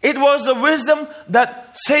 It was a wisdom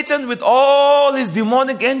that Satan, with all his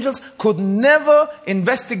demonic angels, could never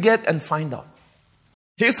investigate and find out.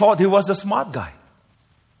 He thought he was a smart guy.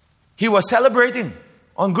 He was celebrating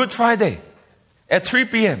on Good Friday at 3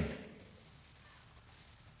 p.m.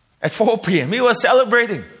 At 4 p.m. He was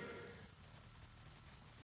celebrating.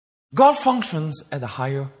 God functions at a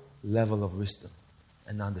higher level of wisdom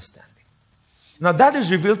and understanding. Now that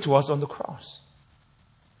is revealed to us on the cross.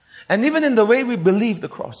 And even in the way we believe the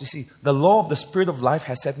cross, you see, the law of the Spirit of life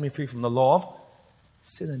has set me free from the law of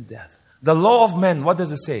sin and death. The law of men, what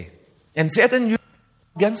does it say? And Satan used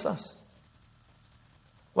against us.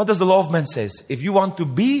 What does the law of men say? If you want to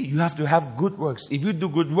be, you have to have good works. If you do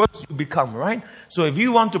good works, you become, right? So if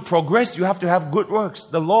you want to progress, you have to have good works.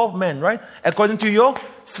 The law of men, right? According to your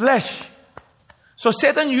flesh. So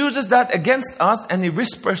Satan uses that against us and he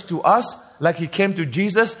whispers to us, like he came to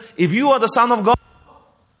Jesus, if you are the Son of God,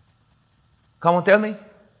 come on, tell me.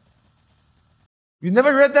 You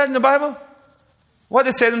never read that in the Bible? What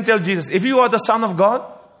did Satan tell Jesus? If you are the Son of God,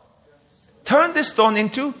 turn this stone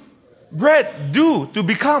into bread. Do, to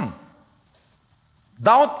become.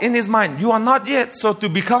 Doubt in his mind. You are not yet, so to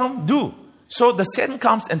become, do. So the Satan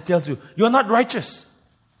comes and tells you, you are not righteous.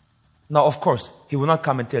 Now, of course, he will not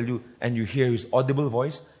come and tell you, and you hear his audible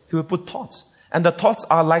voice. He will put thoughts. And the thoughts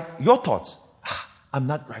are like your thoughts. I'm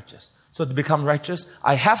not righteous. So to become righteous,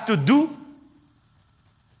 I have to do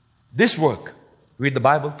this work. Read the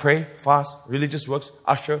Bible, pray, fast, religious works,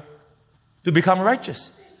 usher, to become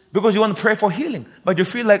righteous. Because you want to pray for healing. But you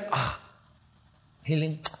feel like,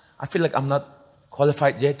 healing, I feel like I'm not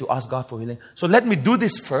qualified yet to ask God for healing. So let me do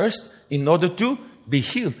this first in order to be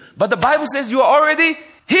healed. But the Bible says you are already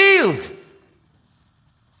healed.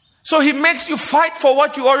 So he makes you fight for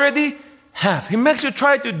what you already have. He makes you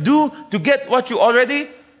try to do to get what you already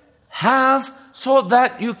have so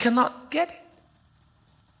that you cannot get it.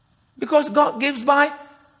 Because God gives by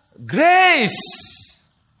grace.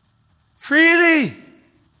 Freely.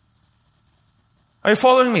 Are you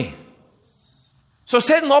following me? So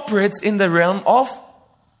Satan operates in the realm of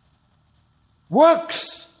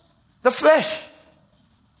works, the flesh.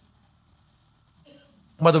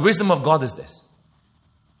 But the wisdom of God is this.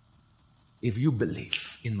 If you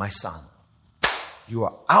believe in my Son, you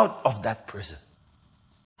are out of that prison.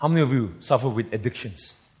 How many of you suffer with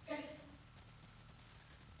addictions?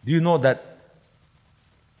 Do you know that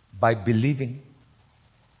by believing,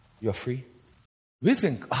 you're free? We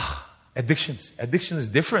think, addictions. Addiction is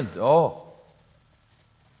different.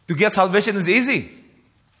 To get salvation is easy.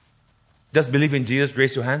 Just believe in Jesus,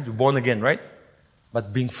 raise your hand, you're born again, right?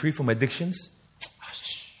 But being free from addictions,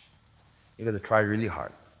 you got to try really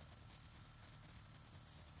hard.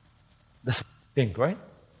 That's the thing, right?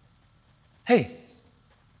 Hey,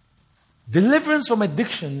 deliverance from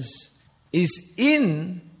addictions is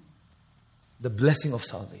in the blessing of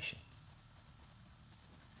salvation.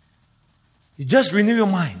 You just renew your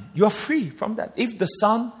mind. You are free from that. If the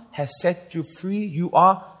Son has set you free, you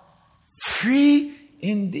are free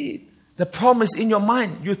indeed. The problem is in your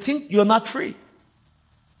mind. You think you're not free.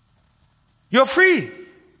 You're free.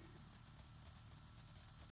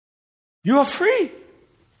 You are free.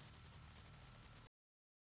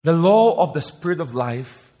 The law of the Spirit of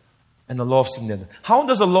life and the law of sin and death. How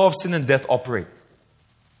does the law of sin and death operate?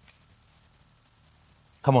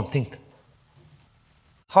 Come on, think.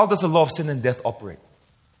 How does the law of sin and death operate?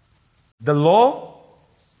 The law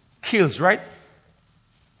kills, right?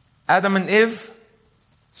 Adam and Eve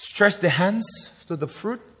stretched their hands to the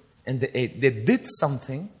fruit and they ate. They did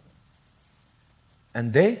something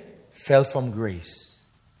and they fell from grace.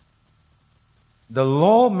 The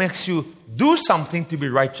law makes you do something to be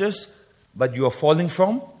righteous, but you are falling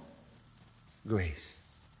from grace.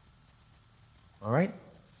 All right?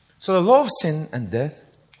 So the law of sin and death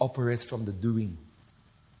operates from the doing.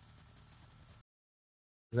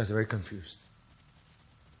 You guys are very confused.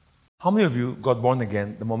 How many of you got born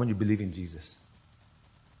again the moment you believe in Jesus?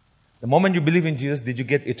 The moment you believe in Jesus, did you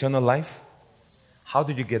get eternal life? How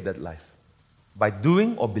did you get that life? By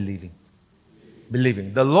doing or believing?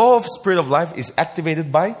 Believing. The law of Spirit of life is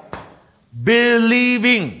activated by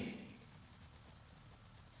believing.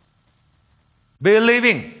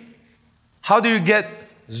 Believing. How do you get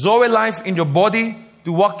Zoe life in your body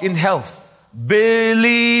to walk in health?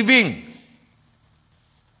 Believing.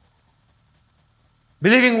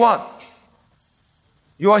 Believing what?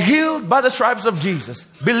 You are healed by the stripes of Jesus.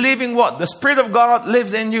 Believing what? The Spirit of God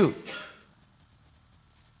lives in you.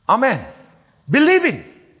 Amen. Believing.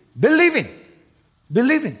 Believing.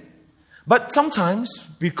 Believing. But sometimes,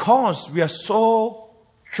 because we are so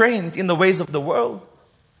trained in the ways of the world,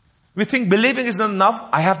 we think believing is not enough.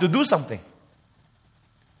 I have to do something.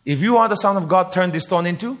 If you are the Son of God, turn this stone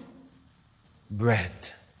into bread.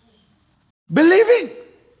 Believing.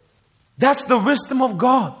 That's the wisdom of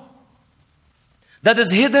God that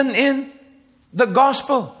is hidden in the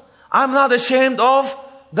gospel. I'm not ashamed of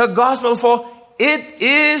the gospel, for it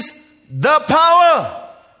is the power.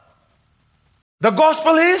 The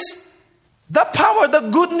gospel is the power. The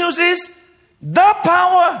good news is the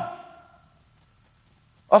power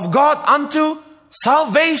of God unto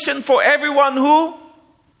salvation for everyone who,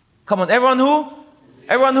 everyone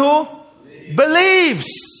who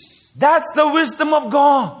believes. That's the wisdom of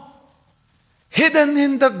God hidden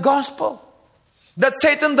in the gospel that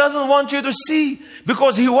Satan doesn't want you to see,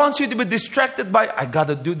 because he wants you to be distracted by, I got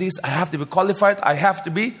to do this, I have to be qualified, I have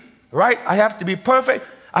to be right, I have to be perfect,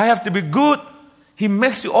 I have to be good. He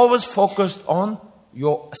makes you always focused on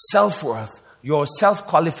your self-worth, your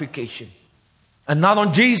self-qualification, and not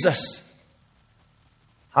on Jesus.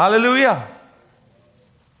 Hallelujah.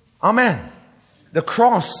 Amen. The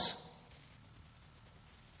cross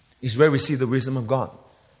is where we see the wisdom of God.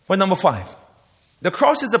 Point number 5. The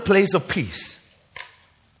cross is a place of peace.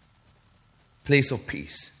 Place of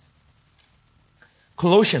peace.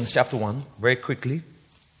 Colossians chapter 1, very quickly.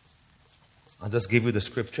 I'll just give you the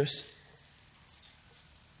scriptures.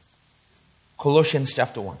 Colossians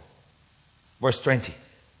chapter 1, verse 20.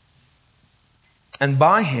 And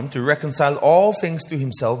by him to reconcile all things to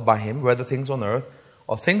himself, by him, whether things on earth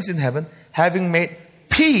or things in heaven, having made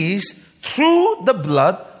peace through the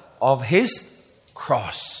blood of his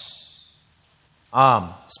cross.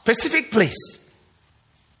 Specific place.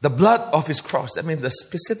 The blood of his cross. That means the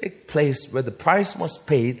specific place where the price was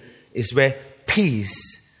paid is where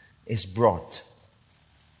peace is brought.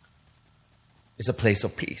 It's a place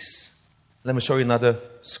of peace. Let me show you another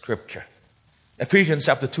scripture. Ephesians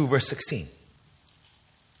chapter 2, verse 16.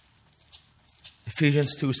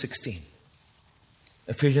 Ephesians 2:16.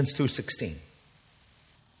 Ephesians 2:16.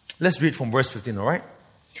 Let's read from verse 15, all right?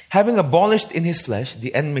 Having abolished in his flesh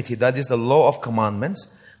the enmity, that is the law of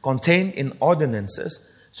commandments, contained in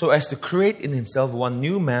ordinances, so as to create in himself one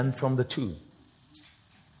new man from the two.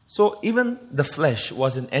 So even the flesh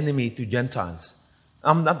was an enemy to Gentiles.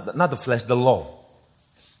 Not the flesh, the law.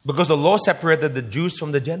 Because the law separated the Jews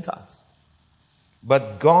from the Gentiles.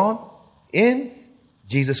 But God, in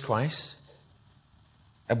Jesus Christ,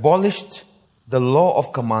 abolished the law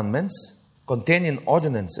of commandments contained in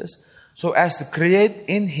ordinances, so as to create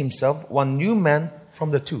in himself one new man from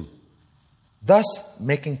the two, thus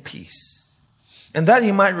making peace. And that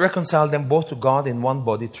he might reconcile them both to God in one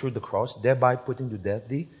body through the cross, thereby putting to death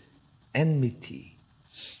the enmity.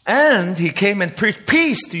 And he came and preached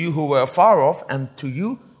peace to you who were far off and to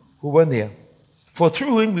you who were near. For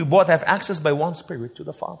through him we both have access by one Spirit to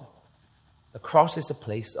the Father. The cross is a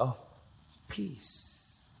place of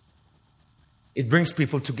peace. It brings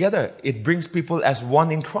people together. It brings people as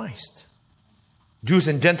one in Christ. Jews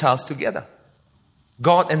and Gentiles together.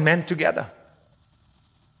 God and men together.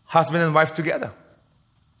 Husband and wife together.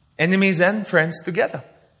 Enemies and friends together.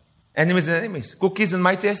 Enemies and enemies. Cookies and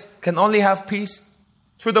mighties can only have peace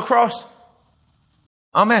through the cross.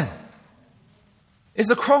 Amen. It's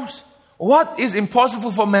the cross. What is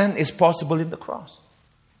impossible for man is possible in the cross.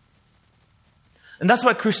 And that's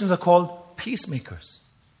why Christians are called peacemakers.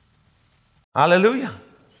 Hallelujah.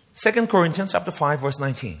 2 Corinthians chapter 5 verse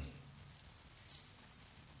 19.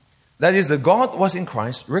 That is, that God was in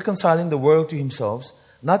Christ, reconciling the world to himself,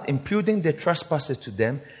 not imputing their trespasses to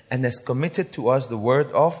them, and has committed to us the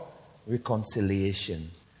word of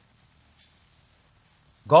reconciliation.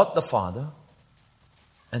 God the Father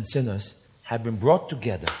and sinners have been brought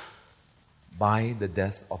together by the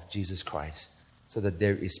death of Jesus Christ, so that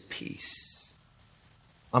there is peace.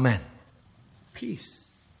 Amen.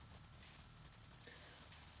 Peace.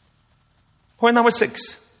 Point number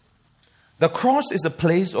 6. The cross is a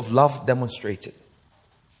place of love demonstrated.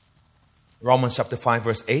 Romans chapter 5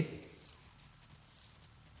 verse 8.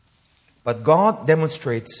 But God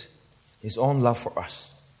demonstrates his own love for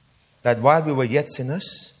us, that while we were yet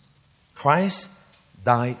sinners, Christ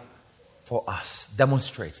died for us.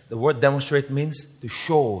 Demonstrates. The word demonstrate means to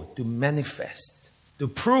show, to manifest, to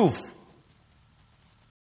prove.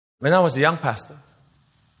 When I was a young pastor,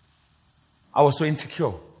 I was so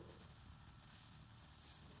insecure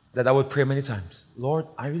that I would pray many times, Lord,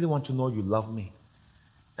 I really want to know you love me.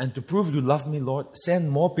 And to prove you love me, Lord,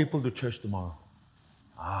 send more people to church tomorrow.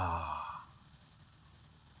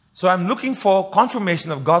 So I'm looking for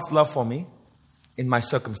confirmation of God's love for me in my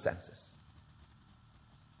circumstances.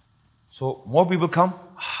 So more people come,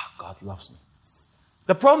 God loves me.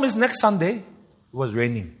 The problem is next Sunday, it was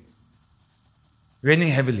raining. Raining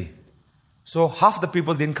heavily. So half the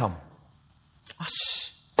people didn't come.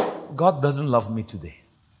 God doesn't love me today.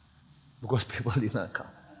 Because people did not come.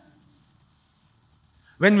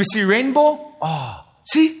 When we see rainbow,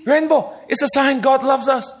 see, rainbow. It's a sign God loves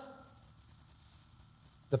us.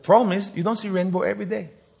 The problem is, you don't see rainbow every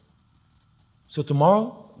day. So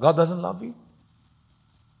tomorrow, God doesn't love you.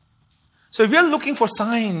 So if you're looking for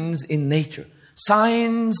signs in nature,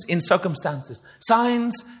 signs in circumstances,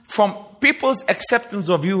 signs from people's acceptance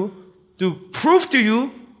of you to prove to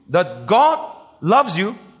you that God loves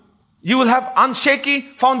you, you will have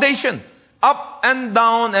unshaky foundation. Up and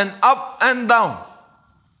down and up and down.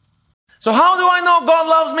 So how do I know God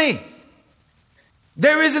loves me?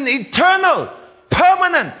 There is an eternal,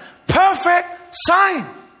 permanent, perfect sign.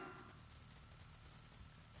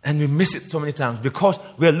 And we miss it so many times because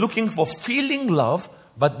we are looking for feeling love,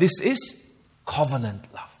 but this is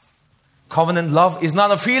covenant love. Covenant love is not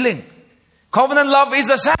a feeling. Covenant love is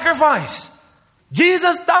a sacrifice.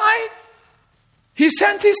 Jesus died. He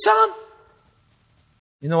sent his son.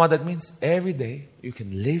 You know what that means? Every day you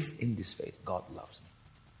can live in this faith. God loves me.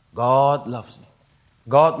 God loves me.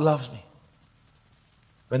 God loves me.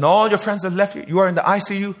 When all your friends have left you, you are in the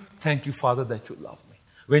ICU. Thank you, Father, that you love me.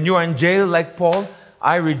 When you are in jail like Paul,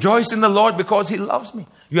 I rejoice in the Lord because he loves me.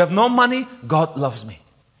 You have no money, God loves me.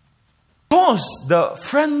 Because the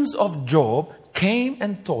friends of Job came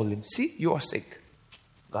and told him, see, you are sick.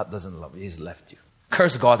 God doesn't love you. He's left you.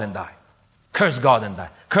 Curse God and die. Curse God and die.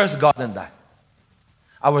 Curse God and die.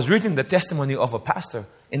 I was reading the testimony of a pastor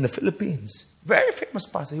in the Philippines. Very famous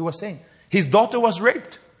pastor. He was saying his daughter was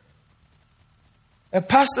raped. A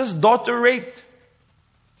pastor's daughter raped.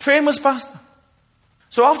 Famous pastor.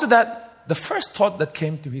 So after that, the first thought that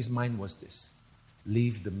came to his mind was this.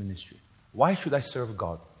 Leave the ministry. Why should I serve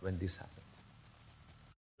God when this happened?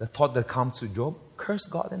 The thought that comes to Job, curse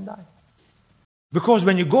God and die. Because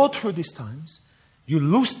when you go through these times, you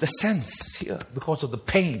lose the sense here because of the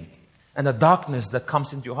pain and the darkness that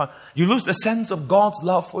comes into your heart. You lose the sense of God's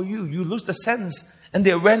love for you. You lose the sense and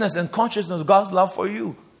the awareness and consciousness of God's love for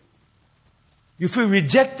you. You feel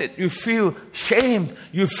rejected. You feel shamed.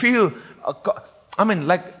 You feel,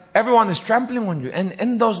 like everyone is trampling on you. And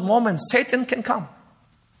in those moments, Satan can come.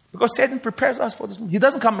 Because Satan prepares us for this. He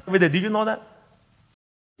doesn't come every day. Did you know that?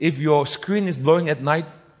 If your screen is blowing at night,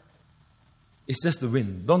 it's just the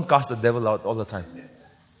wind. Don't cast the devil out all the time.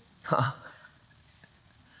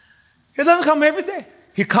 He doesn't come every day.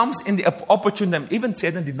 He comes in the opportune time. Even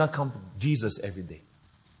Satan did not come to Jesus every day.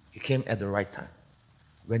 He came at the right time.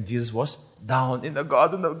 When Jesus was down in the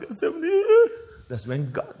Garden of Gethsemane, that's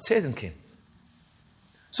when Satan came.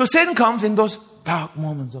 So Satan comes in those dark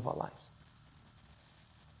moments of our lives.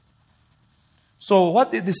 So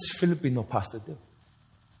what did this Filipino pastor do?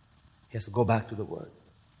 He has to go back to the Word.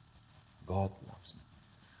 God loves me.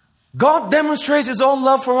 God demonstrates His own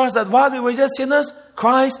love for us, that while we were yet sinners,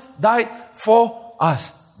 Christ died for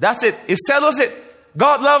us. That's it. It settles it.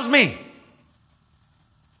 God loves me.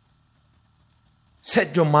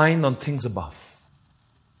 Set your mind on things above.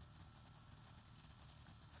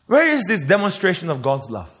 Where is this demonstration of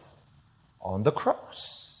God's love? On the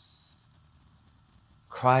cross.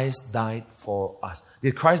 Christ died for us.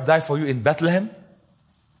 Did Christ die for you in Bethlehem?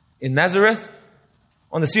 In Nazareth?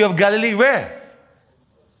 On the Sea of Galilee? Where?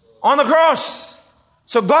 On the cross.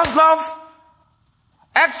 So God's love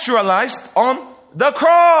actualized on the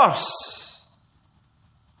cross.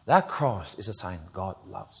 That cross is a sign. God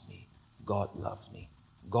loves me. God loves me.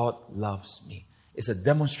 God loves me. It's a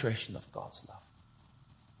demonstration of God's love.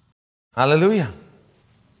 Hallelujah.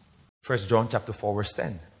 1 John chapter 4 verse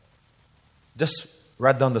 10. Just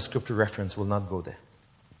write down the scripture reference. We'll not go there.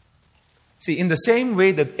 See, in the same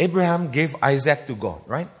way that Abraham gave Isaac to God,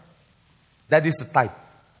 right? That is the type.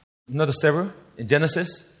 You know the story in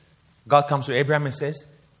Genesis? God comes to Abraham and says,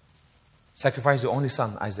 sacrifice your only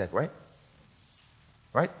son, Isaac, right?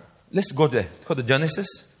 Right? Let's go there. Go to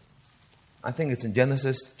Genesis. I think it's in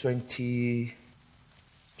Genesis 22.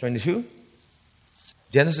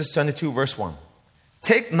 Genesis 22 verse 1.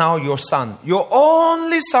 Take now your son, your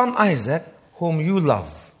only son Isaac, whom you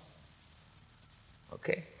love.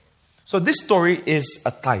 Okay. So this story is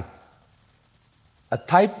a type. A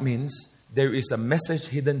type means there is a message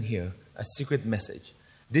hidden here, a secret message.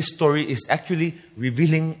 This story is actually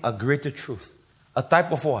revealing a greater truth. A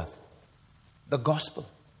type of what? The gospel.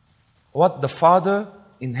 What the Father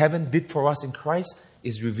in heaven did for us in Christ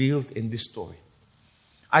is revealed in this story.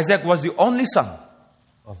 Isaac was the only son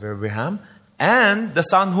of Abraham and the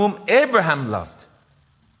son whom Abraham loved.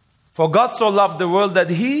 For God so loved the world that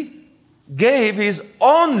He gave His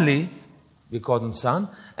only begotten Son.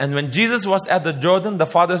 And when Jesus was at the Jordan, the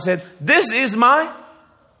Father said, "This is my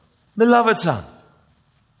beloved Son."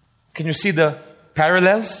 Can you see the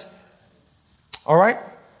parallels? All right.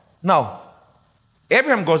 Now,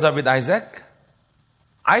 Abraham goes up with Isaac.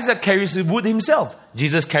 Isaac carries the wood himself.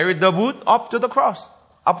 Jesus carried the wood up to the cross,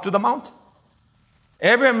 up to the mountain.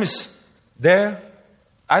 Abraham is there.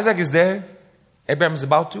 Isaac is there. Abraham is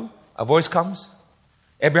about to. A voice comes.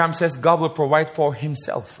 Abraham says God will provide for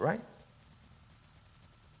himself, right?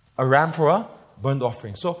 A ram for a burnt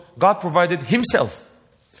offering. So God provided Himself.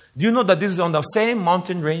 Do you know that this is on the same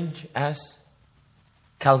mountain range as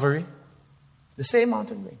Calvary? The same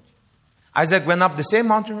mountain range. Isaac went up the same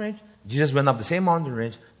mountain range. Jesus went up the same mountain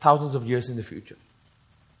range thousands of years in the future.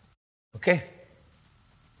 Okay.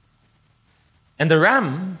 And the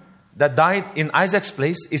ram that died in Isaac's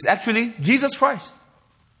place is actually Jesus Christ.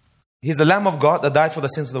 He's the Lamb of God that died for the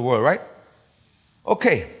sins of the world, right?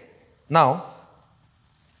 Okay. Now,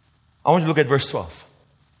 I want you to look at verse 12.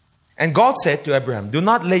 And God said to Abraham, "Do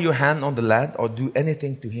not lay your hand on the lad or do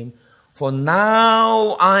anything to him. For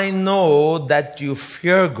now I know that you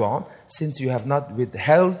fear God, since you have not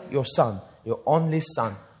withheld your son, your only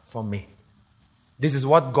son, from me." This is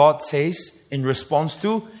what God says in response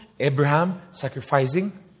to Abraham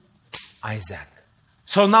sacrificing Isaac.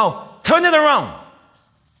 So now, turn it around.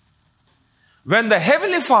 When the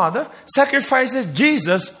Heavenly Father sacrifices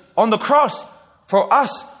Jesus on the cross for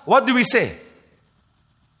us, what do we say?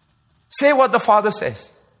 Say what the Father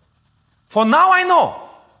says. For now I know.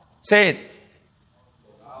 Say it.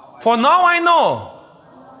 For now I know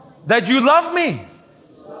that you love me,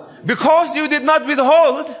 because you did not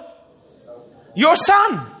withhold your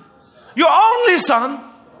son, your only son,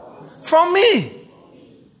 from me.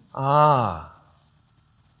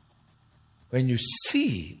 When you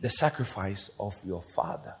see the sacrifice of your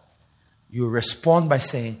Father, you respond by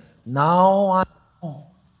saying, now I know.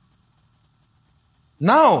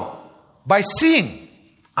 Now, by seeing,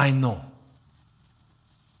 I know.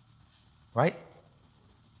 Right?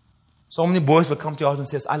 So many boys will come to your house and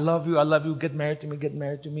say, I love you, get married to me, get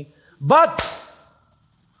married to me. But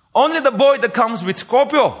only the boy that comes with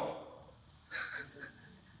Scorpio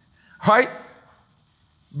right?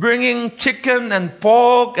 Bringing chicken and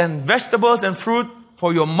pork and vegetables and fruit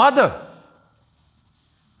for your mother.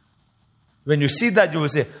 When you see that, you will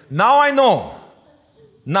say, now I know.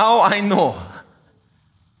 Now I know.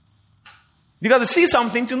 You got to see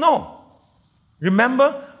something to know.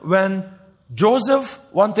 Remember when Joseph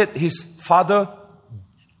wanted his father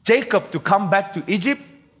Jacob to come back to Egypt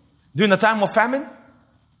during the time of famine?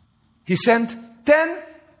 He sent 10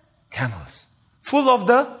 camels full of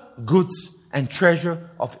the goods and treasure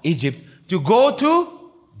of Egypt to go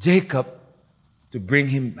to Jacob to bring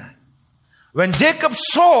him back. When Jacob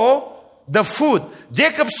saw the food,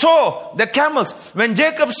 Jacob saw the camels, when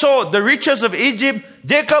Jacob saw the riches of Egypt,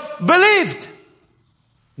 Jacob believed.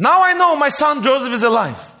 Now I know my son Joseph is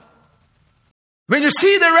alive. When you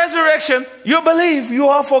see the resurrection, you believe you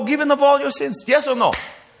are forgiven of all your sins. Yes or no?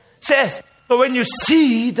 Says, so when you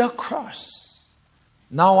see the cross,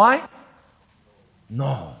 now I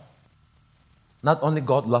know. Not only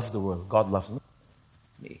God loves the world, God loves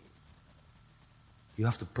me. You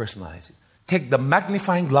have to personalize it. Take the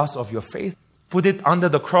magnifying glass of your faith, put it under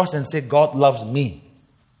the cross and say, God loves me.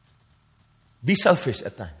 Be selfish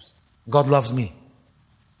at times. God loves me.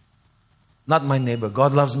 Not my neighbor.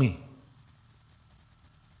 God loves me.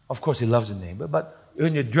 Of course, He loves your neighbor, but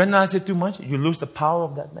when you generalize it too much, you lose the power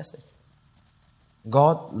of that message.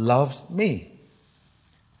 God loves me.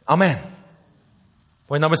 Amen.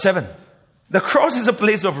 Point number 7. The cross is a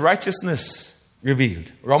place of righteousness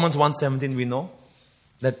revealed. Romans 1:17, we know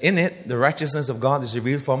that in it, the righteousness of God is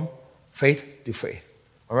revealed from faith to faith.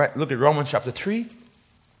 All right, look at Romans chapter 3.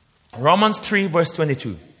 Romans 3 verse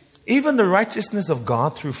 22. Even the righteousness of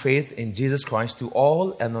God through faith in Jesus Christ to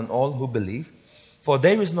all and on all who believe, for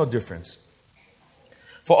there is no difference.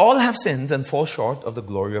 For all have sinned and fall short of the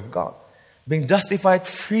glory of God, being justified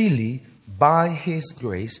freely by His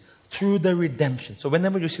grace through the redemption. So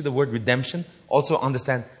whenever you see the word redemption, also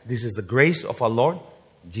understand this is the grace of our Lord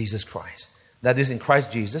Jesus Christ. That is in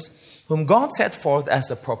Christ Jesus, whom God set forth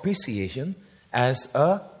as a propitiation, as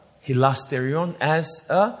a hilasterion, as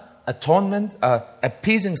a atonement, a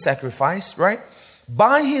appeasing sacrifice, right?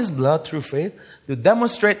 By His blood through faith to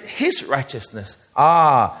demonstrate His righteousness.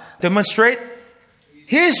 Demonstrate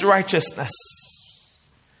His righteousness.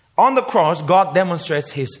 On the cross, God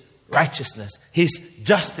demonstrates His righteousness, His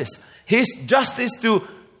justice. His justice to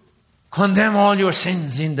condemn all your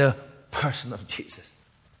sins in the person of Jesus.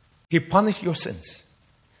 He punished your sins.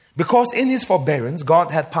 Because in His forbearance,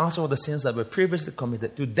 God had passed over the sins that were previously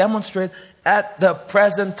committed to demonstrate at the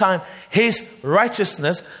present time His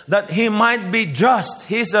righteousness, that He might be just.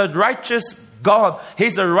 He's a righteous God.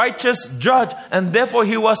 He's a righteous judge, and therefore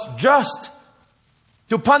He was just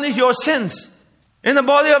to punish your sins in the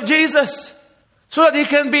body of Jesus, so that He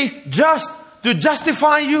can be just to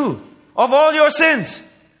justify you of all your sins,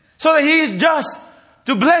 so that He is just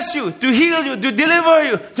to bless you, to heal you, to deliver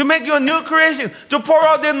you, to make you a new creation, to pour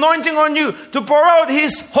out the anointing on you, to pour out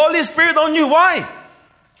His Holy Spirit on you. Why?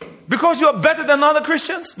 Because you are better than other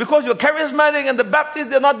Christians? Because you're charismatic and the Baptists,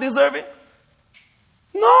 they're not deserving?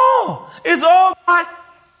 No! It's all by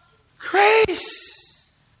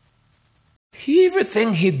grace.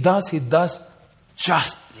 Everything He does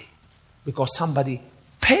justly. Because somebody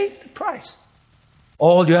paid the price.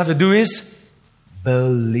 All you have to do is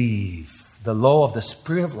believe. The law of the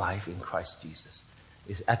Spirit of life in Christ Jesus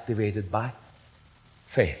is activated by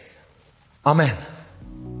faith. Amen.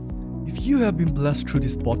 If you have been blessed through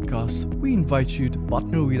this podcast, we invite you to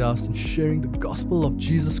partner with us in sharing the gospel of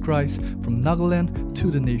Jesus Christ from Nagaland to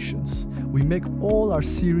the nations. We make all our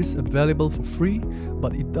series available for free,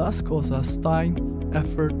 but it does cost us time,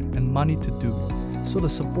 effort, and money to do it. So the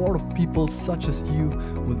support of people such as you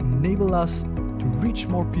will enable us to reach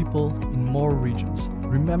more people in more regions.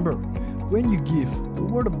 Remember, when you give, the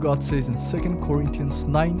Word of God says in 2 Corinthians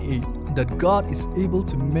 9:8 that God is able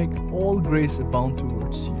to make all grace abound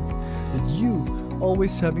towards you, that you,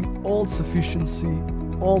 always having all sufficiency,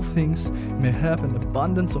 all things, may have an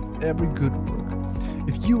abundance of every good work.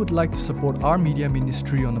 If you would like to support our media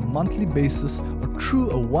ministry on a monthly basis or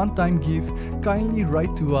through a one-time gift, kindly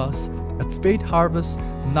write to us at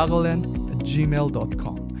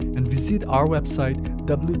faithharvestnagaland@gmail.com and visit our website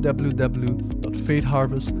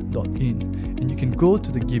www.faithharvest.in, and you can go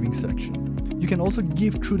to the giving section. You can also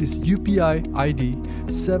give through this UPI ID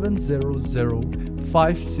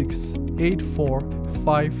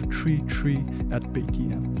 700-5684-533 at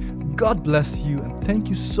Paytm. God bless you and thank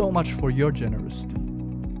you so much for your generosity.